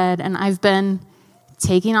on the bed, and I've been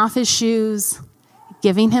taking off his shoes,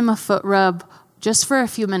 giving him a foot rub just for a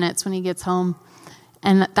few minutes when he gets home.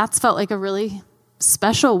 And that's felt like a really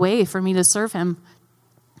special way for me to serve him.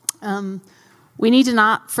 We need to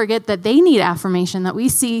not forget that they need affirmation, that we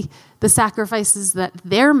see the sacrifices that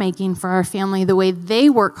they're making for our family, the way they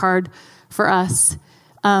work hard for us.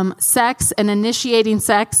 Sex and initiating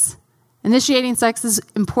sex. Initiating sex is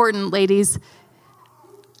important, ladies.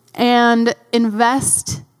 And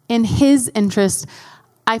invest in his interest.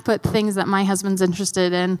 I put things that my husband's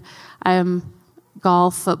interested in,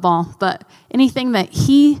 golf, football, but anything that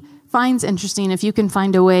he finds interesting, if you can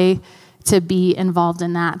find a way to be involved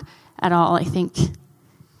in that at all, I think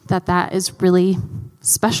that is really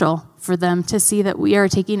special for them to see that we are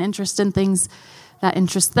taking interest in things that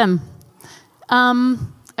interest them.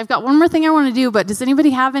 I've got one more thing I want to do, but does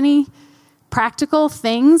anybody have any practical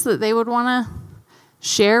things that they would want to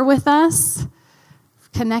share with us?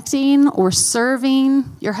 Connecting or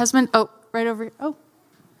serving your husband? Oh, right over here. Oh.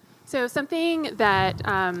 So something that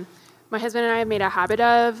my husband and I have made a habit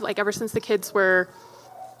of, like ever since the kids were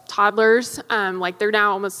toddlers, like they're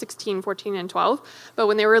now almost 16, 14, and 12. But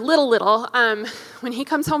when they were little, when he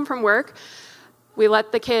comes home from work, we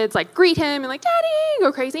let the kids like greet him and like, Daddy,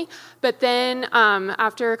 go crazy. But then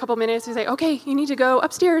after a couple minutes, we say, okay, you need to go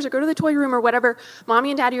upstairs or go to the toy room or whatever.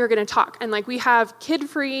 Mommy and Daddy are going to talk. And like we have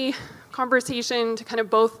kid-free conversation to kind of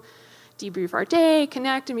both debrief our day,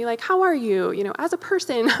 connect, and be like, how are you? As a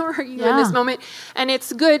person, how are you in this moment? And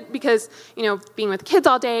it's good because, being with kids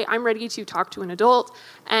all day, I'm ready to talk to an adult.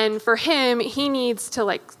 And for him, he needs to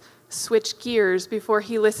like switch gears before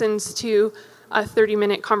he listens to a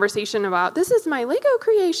 30-minute conversation about, this is my Lego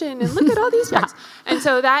creation, and look at all these parts. And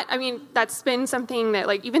so that's been something that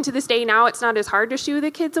like, even to this day now, it's not as hard to shoo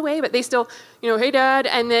the kids away, but they still, hey, Dad,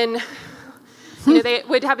 and then they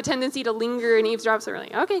would have a tendency to linger and eavesdrop. So we're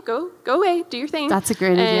like, okay, go away, do your thing. That's a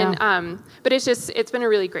great idea. But it's been a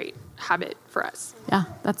really great habit for us. Yeah,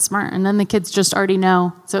 that's smart. And then the kids just already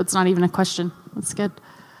know, so it's not even a question. That's good.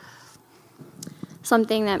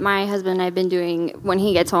 Something that my husband and I have been doing when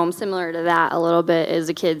he gets home, similar to that a little bit, is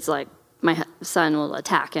the kids, like, my son will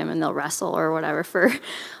attack him and they'll wrestle or whatever for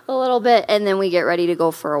a little bit, and then we get ready to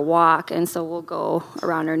go for a walk, and so we'll go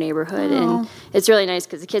around our neighborhood, and it's really nice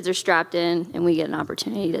because the kids are strapped in and we get an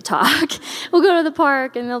opportunity to talk. We'll go to the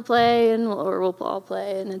park and they'll play, or we'll all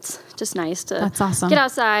play, and it's just nice to get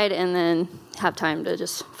outside and then have time to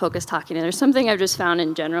just focus talking. And there's something I've just found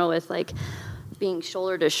in general with like being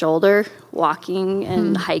shoulder to shoulder, walking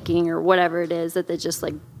and hiking or whatever it is, that just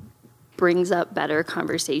like brings up better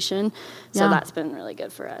conversation. So that's been really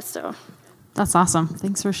good for us. So that's awesome.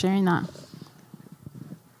 Thanks for sharing that.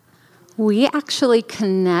 We actually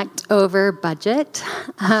connect over budget.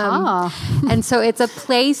 And so it's a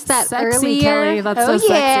place that sexy, earlier... Kelly. That's so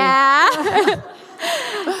sexy.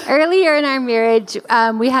 Earlier in our marriage,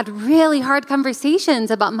 we had really hard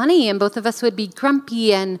conversations about money, and both of us would be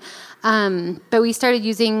grumpy. But we started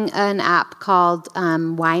using an app called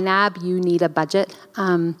YNAB, You Need a Budget.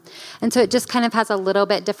 And so it just kind of has a little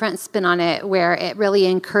bit different spin on it, where it really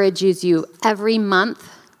encourages you every month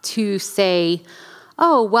to say,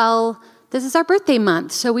 oh, well, this is our birthday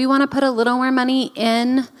month, so we want to put a little more money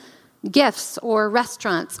in gifts or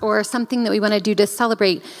restaurants or something that we want to do to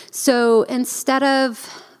celebrate. So instead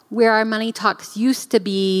of where our money talks used to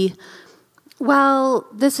be, well,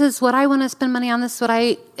 this is what I want to spend money on, this is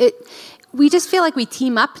what we just feel like we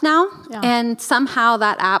team up now, and somehow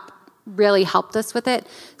that app really helped us with it,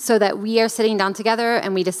 so that we are sitting down together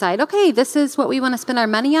and we decide, okay, this is what we want to spend our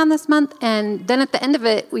money on this month, and then at the end of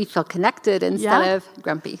it, we feel connected instead of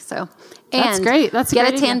grumpy. So, and that's great. That's get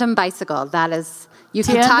a great a tandem bicycle. That is, you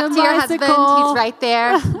can Tandem talk to your bicycle. husband. He's right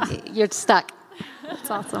there. You're stuck. That's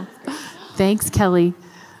awesome. Thanks, Kelly.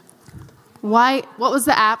 What was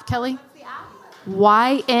the app, Kelly?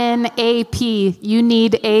 YNAP. You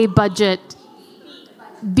need a budget.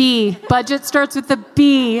 B. Budget starts with a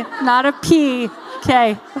B, not a P.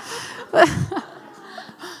 Okay.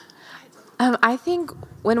 I think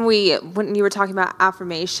when you were talking about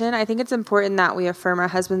affirmation, I think it's important that we affirm our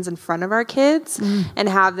husbands in front of our kids and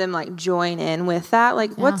have them like join in with that.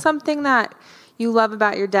 Like, what's something that you love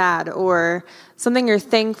about your dad, or something you're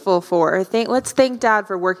thankful for. Let's thank Dad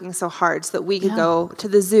for working so hard so that we could go to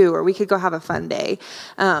the zoo, or we could go have a fun day.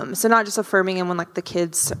 So not just affirming him when like the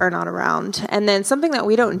kids are not around. And then something that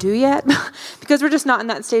we don't do yet, because we're just not in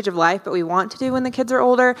that stage of life, but we want to do when the kids are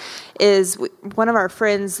older, is one of our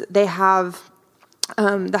friends, they have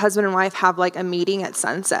the husband and wife have like a meeting at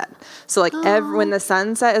sunset. So like when the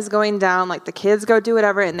sunset is going down, like the kids go do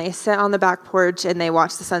whatever, and they sit on the back porch and they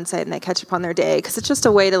watch the sunset and they catch up on their day, because it's just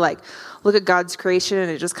a way to like look at God's creation, and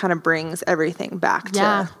it just kind of brings everything back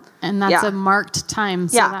to. And that's a marked time.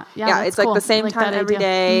 So it's like the same time every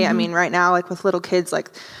day. I mean, right now, like with little kids, like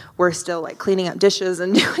we're still like cleaning up dishes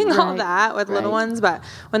and doing all that with little ones. But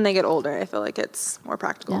when they get older, I feel like it's more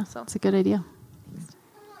practical. Yeah, so it's a good idea.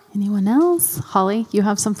 Anyone else? Holly, you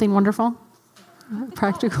have something wonderful?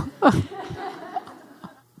 Practical.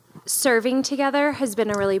 Serving together has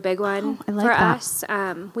been a really big one for us.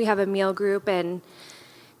 We have a meal group, and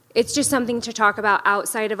it's just something to talk about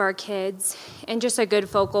outside of our kids, and just a good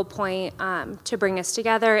focal point to bring us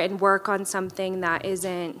together and work on something that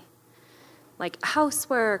isn't like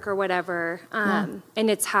housework or whatever. And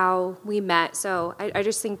it's how we met. So I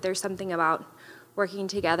just think there's something about working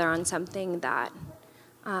together on something that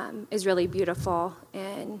is really beautiful,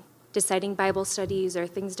 and deciding Bible studies or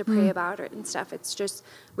things to pray about and stuff. It's just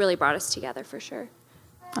really brought us together for sure.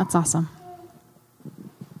 That's awesome.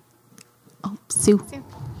 Oh, Sue.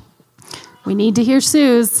 We need to hear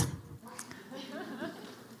Sue's.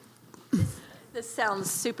 This sounds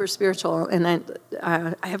super spiritual, and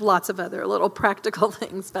I have lots of other little practical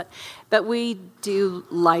things, but we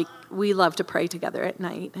love to pray together at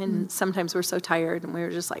night, and sometimes we're so tired, and we're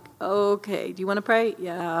just like, okay, do you want to pray?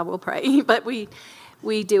 Yeah, we'll pray. But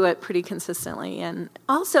we do it pretty consistently. And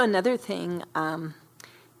also another thing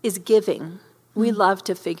is giving. We love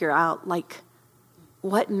to figure out, like,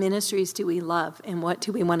 what ministries do we love and what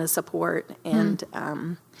do we want to support, and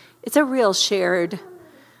it's a real shared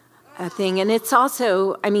thing. And it's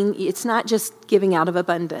also, I mean, it's not just giving out of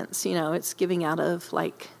abundance, it's giving out of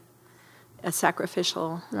like a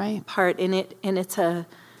sacrificial part in it, and it's a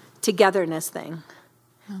togetherness thing.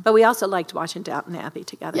 But we also liked watching Downton Abbey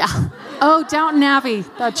together. Yeah. Oh, Downton Abbey.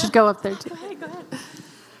 That should go up there too. Okay, go ahead.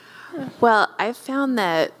 Well, I've found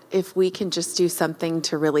that if we can just do something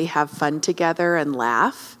to really have fun together and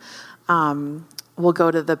laugh, we'll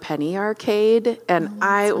go to the Penny Arcade, and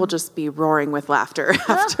I will just be roaring with laughter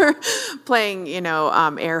after playing,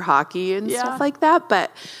 air hockey and stuff like that.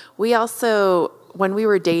 But we also, when we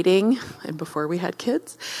were dating and before we had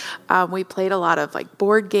kids, we played a lot of like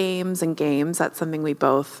board games and games. That's something we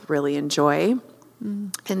both really enjoy.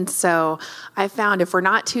 And so I found if we're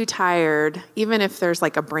not too tired, even if there's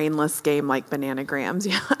like a brainless game like Bananagrams,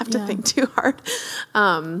 you don't have to think too hard.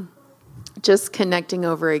 Just connecting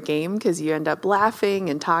over a game, because you end up laughing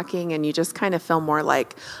and talking, and you just kind of feel more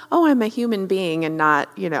like, oh, I'm a human being and not,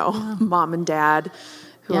 mom and dad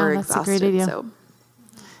who are that's exhausted. A great idea. So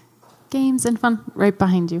games and fun right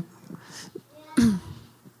behind you.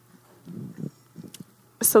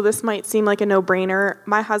 So this might seem like a no-brainer.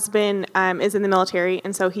 My husband is in the military,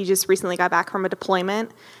 and so he just recently got back from a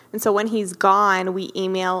deployment. And so when he's gone, we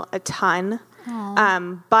email a ton.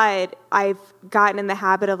 But I've gotten in the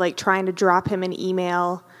habit of like trying to drop him an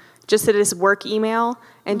email, just at his work email,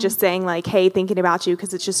 and just saying like, hey, thinking about you,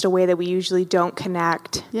 because it's just a way that we usually don't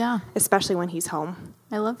connect, especially when he's home.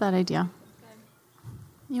 I love that idea.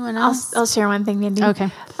 Anyone else? I'll share one thing, Mandy.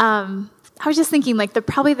 Okay. I was just thinking like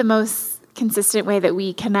probably the most consistent way that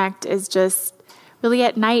we connect is just really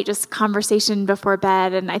at night, just conversation before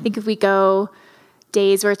bed. And I think if we go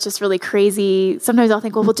days where it's just really crazy, sometimes I'll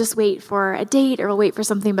think, well, we'll just wait for a date or we'll wait for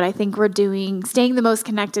something. But I think we're staying the most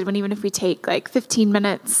connected when even if we take like 15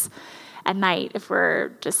 minutes at night, if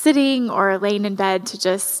we're just sitting or laying in bed to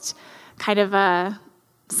just kind of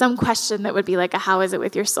some question that would be like, how is it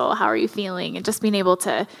with your soul? How are you feeling? And just being able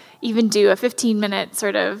to even do a 15-minute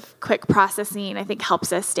sort of quick processing, I think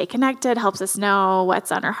helps us stay connected, helps us know what's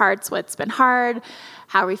on our hearts, what's been hard,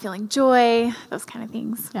 how are we feeling joy, those kind of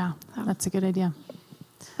things. Yeah, that's a good idea.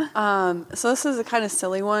 So this is a kind of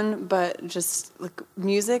silly one, but just like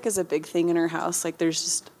music is a big thing in our house. Like there's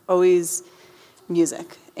just always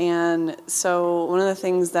music. And so one of the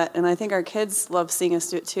things that, and I think our kids love seeing us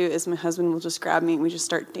do it too, is my husband will just grab me and we just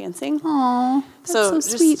start dancing. Aww, that's so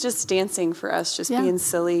sweet. Just dancing for us, just being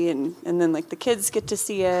silly, and then like the kids get to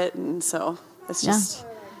see it, and so it's just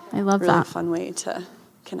I love really that. fun way to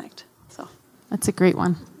connect. So that's a great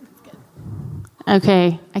one.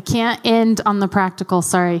 Okay, I can't end on the practical.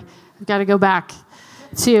 Sorry, I've got to go back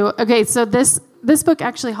to. Okay, so this book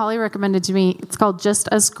actually Holly recommended to me. It's called Just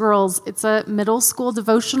Us Girls. It's a middle school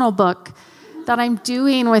devotional book that I'm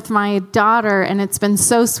doing with my daughter, and it's been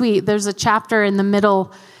so sweet. There's a chapter in the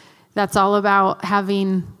middle that's all about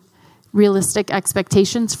having realistic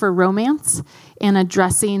expectations for romance and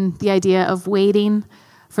addressing the idea of waiting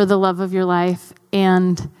for the love of your life.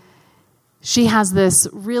 And she has this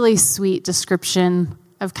really sweet description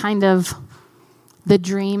of kind of the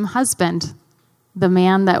dream husband, the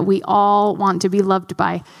man that we all want to be loved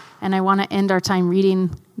by. And I want to end our time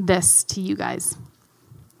reading this to you guys.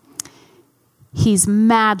 He's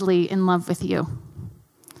madly in love with you.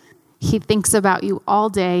 He thinks about you all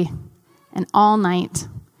day and all night.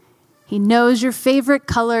 He knows your favorite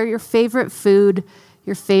color, your favorite food,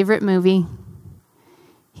 your favorite movie.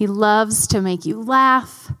 He loves to make you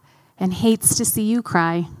laugh and hates to see you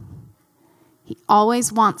cry. He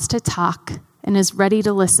always wants to talk and is ready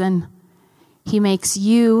to listen. He makes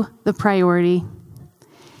you the priority.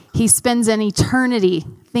 He spends an eternity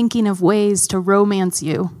thinking of ways to romance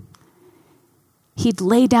you. He'd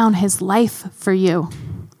lay down his life for you.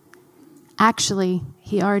 Actually,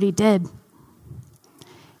 he already did.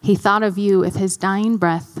 He thought of you with his dying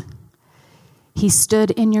breath. He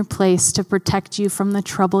stood in your place to protect you from the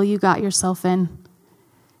trouble you got yourself in.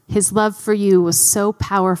 His love for you was so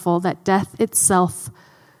powerful that death itself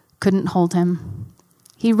couldn't hold him.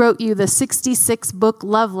 He wrote you the 66-book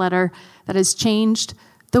love letter that has changed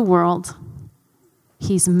the world.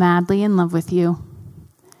 He's madly in love with you.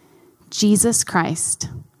 Jesus Christ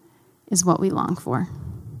is what we long for.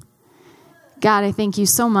 God, I thank you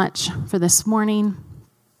so much for this morning.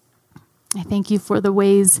 I thank you for the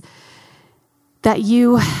ways that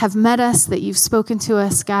you have met us, that you've spoken to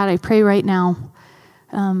us. God, I pray right now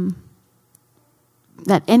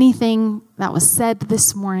that anything that was said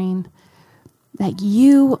this morning that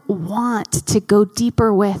you want to go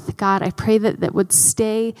deeper with, God, I pray that would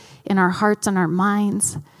stay in our hearts and our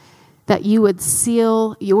minds, that you would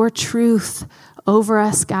seal your truth over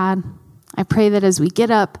us, God. I pray that as we get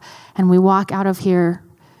up and we walk out of here,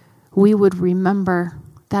 we would remember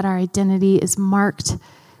that our identity is marked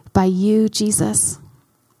by you, Jesus.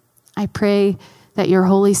 I pray that your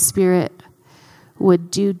Holy Spirit would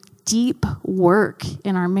do deep work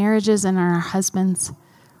in our marriages and our husbands.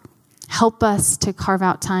 Help us to carve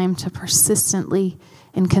out time to persistently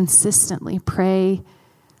and consistently pray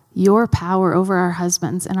your power over our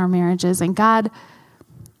husbands and our marriages. And God,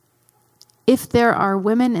 if there are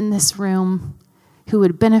women in this room who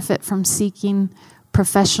would benefit from seeking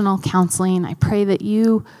professional counseling, I pray that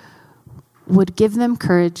you would give them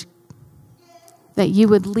courage, that you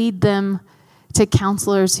would lead them to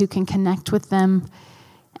counselors who can connect with them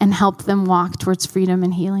and help them walk towards freedom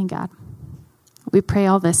and healing, God. We pray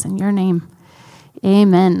all this in your name.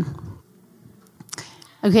 Amen.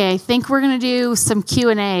 Okay, I think we're going to do some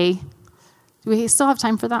Q&A. Do we still have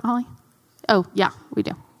time for that, Holly? Oh, yeah, we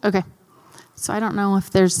do. Okay. So I don't know if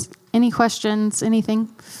there's any questions, anything.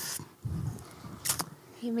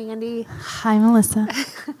 Hey, Mandy. Hi, Melissa.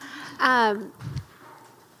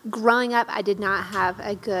 Growing up, I did not have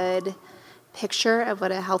a good picture of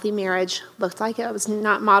what a healthy marriage looked like. It was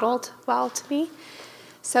not modeled well to me.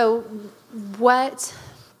 So what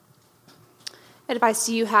advice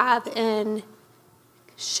do you have in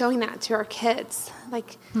showing that to our kids?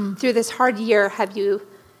 Like through this hard year, have you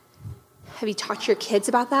talked to your kids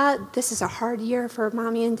about that? This is a hard year for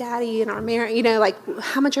mommy and daddy and our marriage. You know, like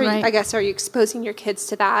how much are you, I guess, are you exposing your kids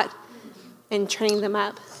to that and training them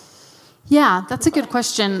up? Yeah, that's a good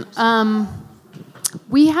question.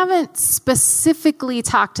 We haven't specifically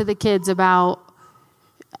talked to the kids about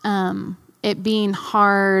it being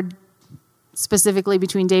hard specifically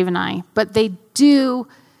between Dave and I, but they do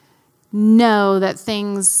know that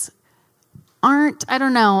things aren't, I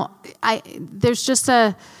don't know, there's just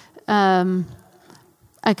a kind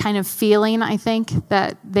of feeling, I think,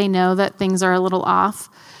 that they know that things are a little off.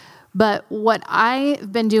 But what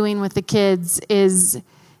I've been doing with the kids is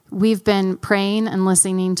we've been praying and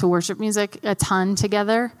listening to worship music a ton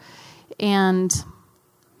together. And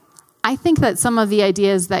I think that some of the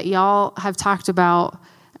ideas that y'all have talked about,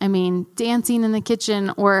 I mean, dancing in the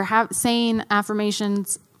kitchen or saying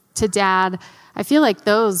affirmations to dad, I feel like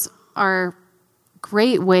those are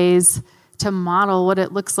great ways to model what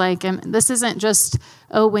it looks like. And this isn't just,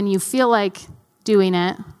 when you feel like doing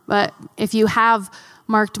it, but if you have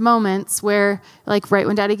marked moments where, like right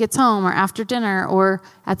when daddy gets home or after dinner or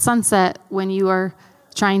at sunset, when you are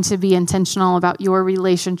trying to be intentional about your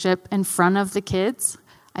relationship in front of the kids,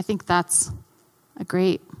 I think that's a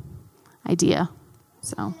great idea.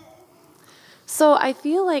 So I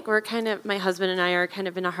feel like my husband and I are kind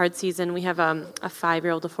of in a hard season. We have a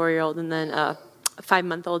 5-year-old, a 4-year-old, and then a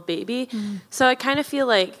 5-month-old baby. Mm-hmm. So I kind of feel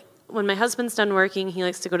like when my husband's done working, he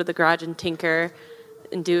likes to go to the garage and tinker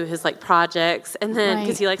and do his like projects, and then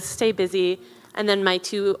because he likes to stay busy. And then my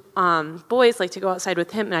two boys like to go outside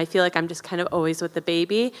with him, and I feel like I'm just kind of always with the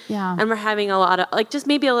baby. Yeah. And we're having a lot of, like, just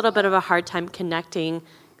maybe a little bit of a hard time connecting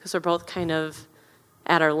because we're both kind of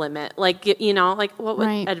at our limit. Like, you know, like what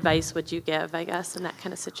advice would you give, I guess, in that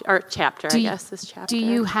kind of chapter, this chapter. Do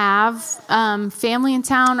you have family in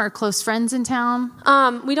town or close friends in town?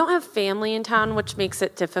 We don't have family in town, which makes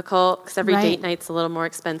it difficult because every date night's a little more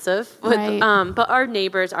expensive. But our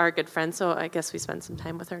neighbors are good friends, so I guess we spend some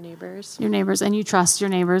time with our neighbors. Your neighbors, and you trust your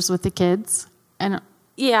neighbors with the kids? And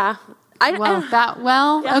yeah. Okay, let's not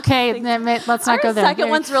go there. The second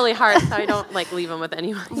one's really hard, so I don't like leave them with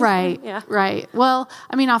anyone. Right. Well,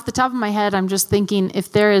 I mean, off the top of my head, I'm just thinking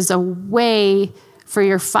if there is a way for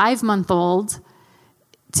your 5-month-old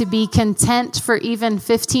to be content for even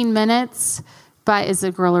 15 minutes is it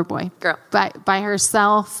a girl or boy? Girl. By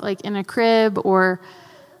herself, like in a crib,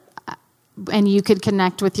 and you could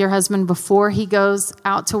connect with your husband before he goes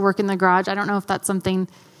out to work in the garage. I don't know if that's something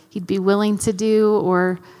he'd be willing to do,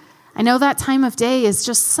 or I know that time of day is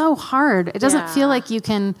just so hard. It doesn't feel like you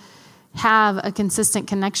can have a consistent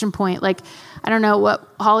connection point. Like, I don't know what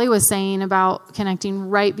Holly was saying about connecting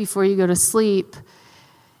right before you go to sleep.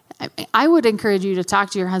 I would encourage you to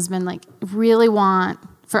talk to your husband, like, really want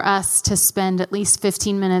for us to spend at least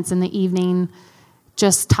 15 minutes in the evening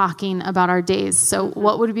just talking about our days. So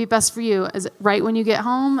what would be best for you? Is it right when you get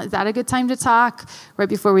home? Is that a good time to talk? Right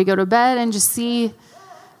before we go to bed, and just see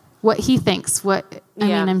what he thinks. I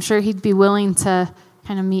mean, I'm sure he'd be willing to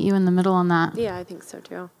kind of meet you in the middle on that. Yeah, I think so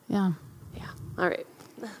too. Yeah. All right.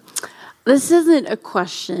 This isn't a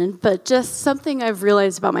question, but just something I've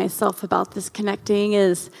realized about myself about this connecting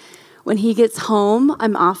is when he gets home,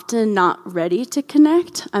 I'm often not ready to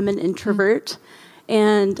connect. I'm an introvert,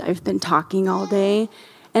 and I've been talking all day,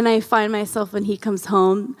 and I find myself when he comes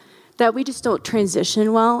home that we just don't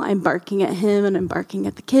transition well. I'm barking at him, and I'm barking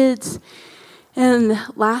at the kids. And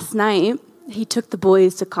last night, he took the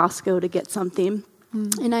boys to Costco to get something,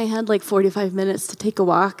 and I had like 45 minutes to take a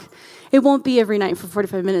walk. It won't be every night for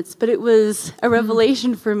 45 minutes, but it was a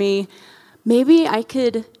revelation for me. Maybe I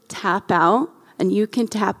could tap out, and you can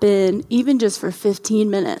tap in, even just for 15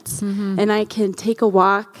 minutes, and I can take a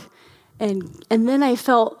walk, and then I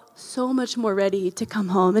felt so much more ready to come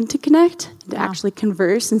home and to connect, to actually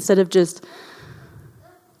converse, instead of just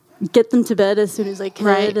get them to bed as soon as I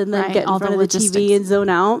could, and then get in front of the TV and zone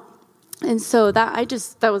out. And so that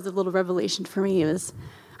was a little revelation for me.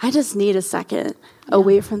 I just need a second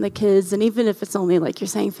away from the kids. And even if it's only, like you're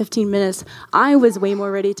saying, 15 minutes, I was way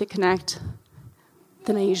more ready to connect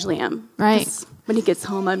than I usually am. Right. When he gets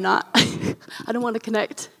home, I'm not. I don't want to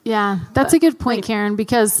connect. Yeah, that's a good point, Karen,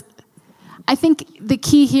 because I think the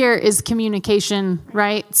key here is communication,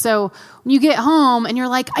 right? So when you get home and you're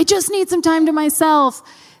like, I just need some time to myself,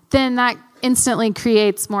 then that instantly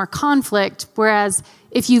creates more conflict. Whereas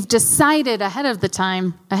if you've decided ahead of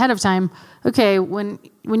time, okay, when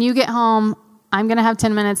you get home, I'm going to have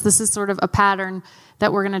 10 minutes. This is sort of a pattern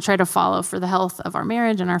that we're going to try to follow for the health of our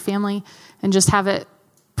marriage and our family, and just have it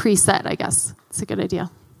preset, I guess. It's a good idea.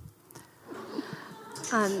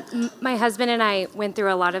 My husband and I went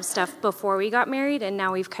through a lot of stuff before we got married, and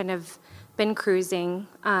now we've kind of been cruising,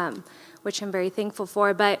 which I'm very thankful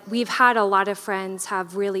for. But we've had a lot of friends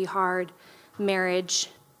have really hard marriage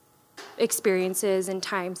experiences and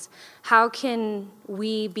times. How can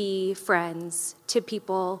we be friends to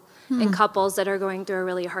people and couples that are going through a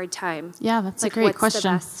really hard time? Yeah, that's like, a great what's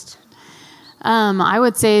question. The best? I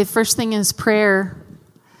would say first thing is prayer.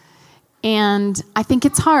 And I think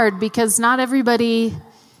it's hard because not everybody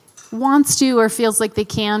wants to or feels like they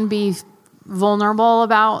can be vulnerable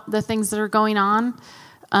about the things that are going on.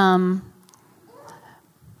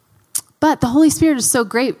 But the Holy Spirit is so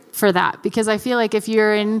great for that, because I feel like if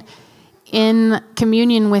you're in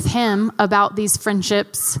communion with Him about these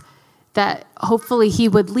friendships, that hopefully He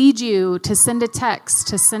would lead you to send a text,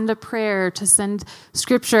 to send a prayer, to send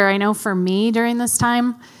scripture. I know for me during this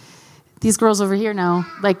time, these girls over here know,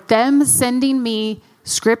 like them sending me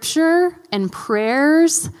scripture and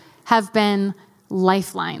prayers have been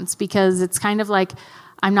lifelines, because it's kind of like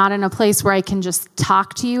I'm not in a place where I can just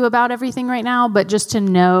talk to you about everything right now, but just to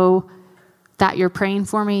know that you're praying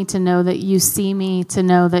for me, to know that you see me, to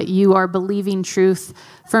know that you are believing truth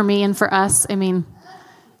for me and for us. I mean,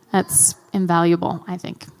 that's invaluable, I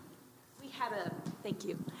think.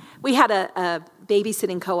 We had a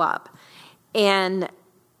babysitting co-op, and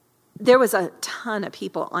there was a ton of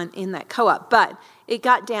people in that co-op, but it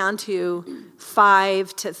got down to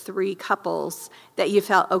 5 to 3 couples that you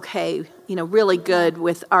felt okay, really good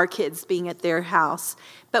with our kids being at their house.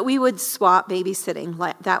 But we would swap babysitting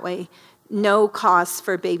that way. No cost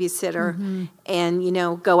for babysitter,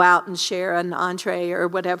 and go out and share an entree or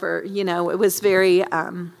whatever. It was very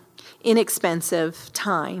inexpensive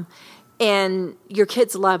time, and your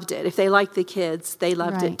kids loved it. If they liked the kids, they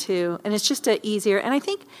loved it too. And it's just easier. And I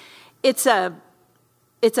think it's a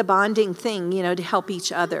bonding thing, to help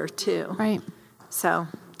each other too. Right. So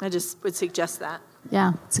I just would suggest that.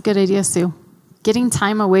 Yeah, it's a good idea, Sue. Getting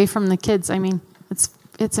time away from the kids. I mean,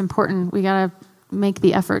 it's important. We got to make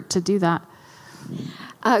the effort to do that.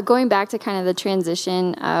 Going back to kind of the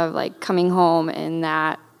transition of like coming home, and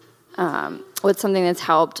that what's something that's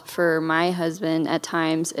helped for my husband at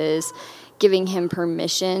times is giving him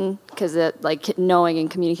permission, because like knowing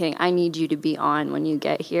and communicating, I need you to be on when you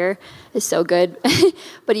get here is so good.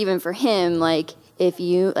 But even for him, like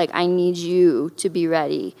I need you to be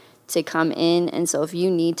ready to come in. And so if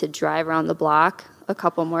you need to drive around the block a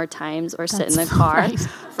couple more times or sit in the car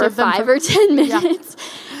for 5 or 10 minutes,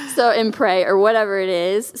 and pray or whatever it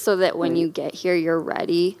is, so that when you get here, you're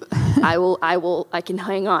ready. I can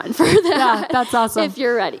hang on for that. Yeah, that's awesome. If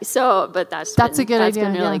you're ready. So, but that's a good idea.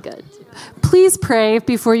 Been really good. Please pray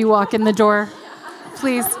before you walk in the door.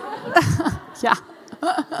 Please. Yeah.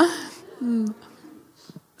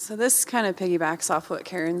 So this kind of piggybacks off what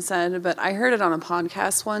Karen said, but I heard it on a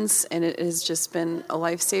podcast once, and it has just been a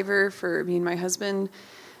lifesaver for me and my husband,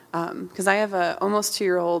 because I have a almost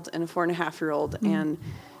 2-year-old and a 4.5-year-old, and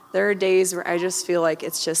there are days where I just feel like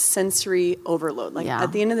it's just sensory overload. Like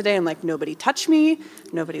at the end of the day, I'm like, nobody touch me,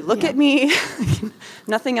 nobody look at me,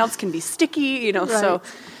 nothing else can be sticky, so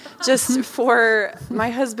just for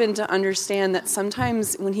my husband to understand that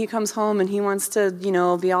sometimes when he comes home and he wants to,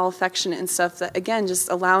 be all affectionate and stuff, that again,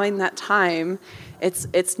 just allowing that time,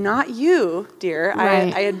 it's not you, dear.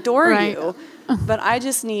 Right. I adore you, but I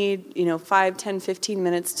just need, 5, 10, 15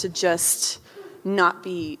 minutes to just not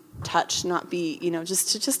be touched, not be,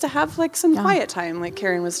 just to have like some quiet time, like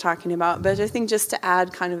Karen was talking about. But I think just to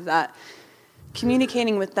add kind of that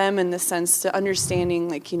communicating with them in the sense to understanding,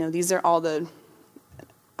 like, these are all the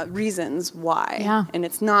reasons why. Yeah. And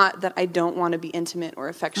it's not that I don't want to be intimate or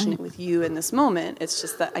affectionate with you in this moment. It's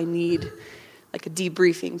just that I need like a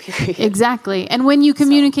debriefing period. Exactly. And when you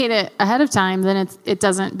communicate it ahead of time, then it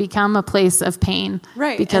doesn't become a place of pain.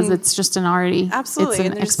 Right. Because and it's just an already, absolutely. it's an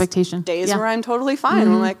and there's expectation. Days where I'm totally fine.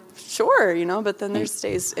 I'm like, sure, but then there's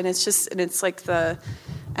days, and it's like the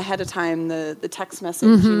ahead of time, the text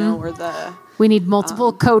message, or the... We need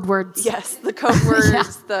multiple code words. Yes, the code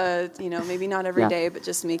words, maybe not every day, but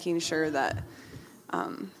just making sure that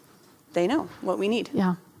they know what we need.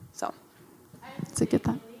 Yeah. So. To get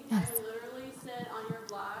that. Yes.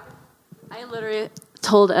 I literally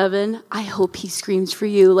told Evan, I hope he screams for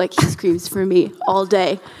you like he screams for me all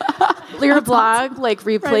day. Your blog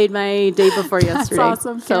replayed my day before yesterday. That's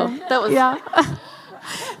awesome. So that was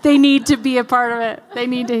They need to be a part of it. They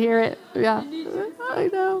need to hear it. Yeah. I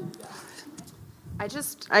know. I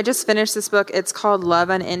just finished this book. It's called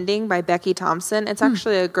Love Unending by Becky Thompson. It's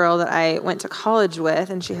actually a girl that I went to college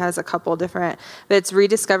with, and she has a couple different, but it's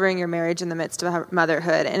rediscovering your marriage in the midst of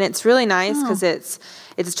motherhood. And it's really nice because it's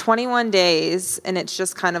 21 days, and it's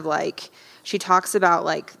just kind of like, she talks about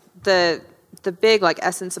like the big like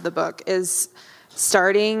essence of the book is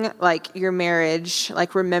starting like your marriage,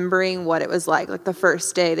 like remembering what it was like the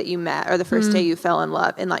first day that you met or the first day you fell in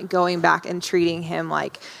love, and like going back and treating him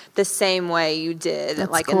like the same way you did.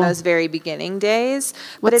 That's like cool. in those very beginning days.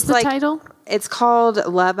 But What's it's the like title? It's called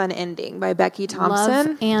Love Unending by Becky Thompson.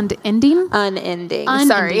 Love and Ending? Unending. Unending.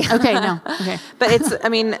 Sorry. Okay, no. Okay. But it's, I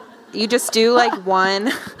mean, you just do like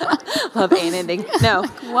one Love and Ending. No.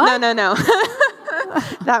 What? No.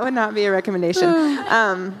 That would not be a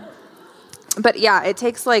recommendation. But yeah, it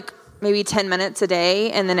takes like maybe 10 minutes a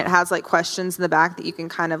day, and then it has like questions in the back that you can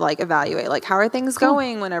kind of like evaluate, like how are things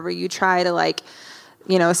going whenever you try to like,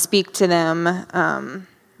 speak to them. Let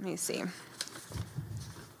me see.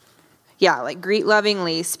 Yeah, like greet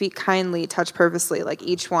lovingly, speak kindly, touch purposely. Like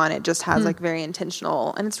each one, it just has like very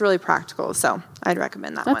intentional, and it's really practical. So I'd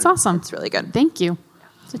recommend that one. That's awesome. It's really good. Thank you.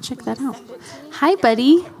 So check that out. Hi,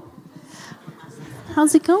 buddy.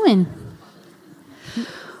 How's it going?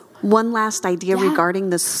 One last idea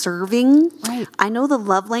regarding the serving. Right. I know the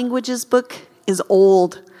love languages book is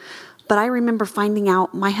old, but I remember finding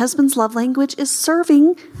out my husband's love language is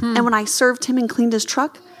serving. And when I served him and cleaned his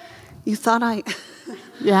truck, you thought I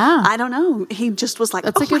Yeah. I don't know. He just was like,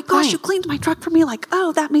 That's oh a good my gosh, point. you cleaned my truck for me. Like,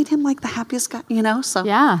 oh, that made him like the happiest guy, so.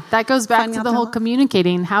 Yeah, that goes back Finding to out the their whole love.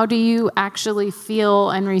 communicating. How do you actually feel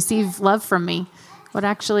and receive love from me? What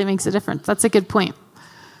actually makes a difference? That's a good point.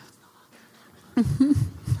 The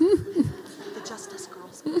Justice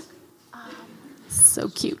Girls. So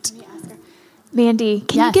cute. Mandy,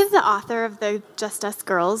 can Yes. you give the author of the Just Us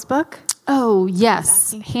Girls book? Oh,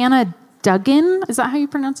 yes. Hannah Duggan. Is that how you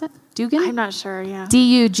pronounce it? Dugan? I'm not sure, yeah.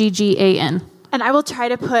 Duggan. And I will try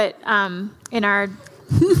to put in our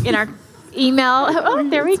email. Oh,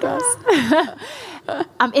 there we go.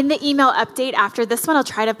 In the email update after this one, I'll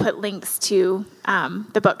try to put links to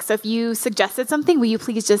the book. So if you suggested something, will you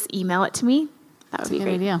please just email it to me? That would be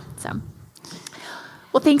great. Idea. So,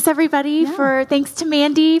 well, thanks everybody thanks to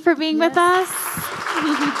Mandy for being with us.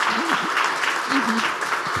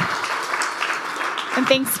 And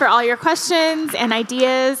thanks for all your questions and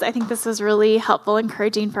ideas. I think this was really helpful,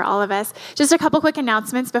 encouraging for all of us. Just a couple quick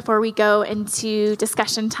announcements before we go into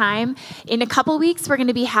discussion time. In a couple weeks, we're going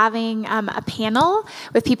to be having a panel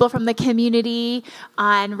with people from the community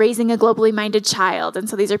on raising a globally minded child. And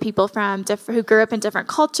so these are people from who grew up in different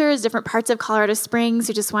cultures, different parts of Colorado Springs,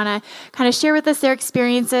 who just want to kind of share with us their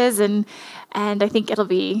experiences, and I think it'll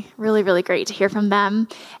be really, really great to hear from them.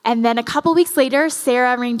 And then a couple weeks later,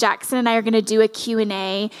 Sarah Ring Jackson and I are going to do a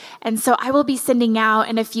Q&A. And so I will be sending out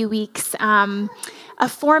in a few weeks a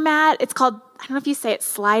format. It's called, I don't know if you say it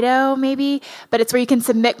Slido maybe, but it's where you can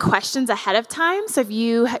submit questions ahead of time. So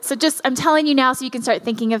I'm telling you now so you can start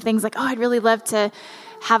thinking of things like, oh, I'd really love to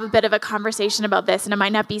have a bit of a conversation about this, and it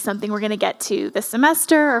might not be something we're going to get to this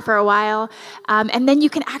semester or for a while. And then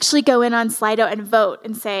you can actually go in on Slido and vote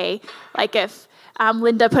and say, like if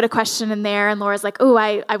Linda put a question in there and Laura's like, oh,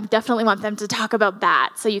 I definitely want them to talk about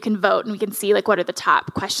that. So you can vote and we can see like what are the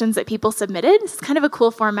top questions that people submitted. It's kind of a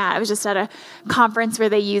cool format. I was just at a conference where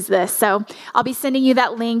they use this. So I'll be sending you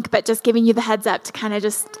that link, but just giving you the heads up to kind of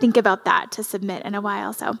just think about that to submit in a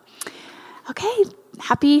while. So, okay,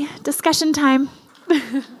 happy discussion time.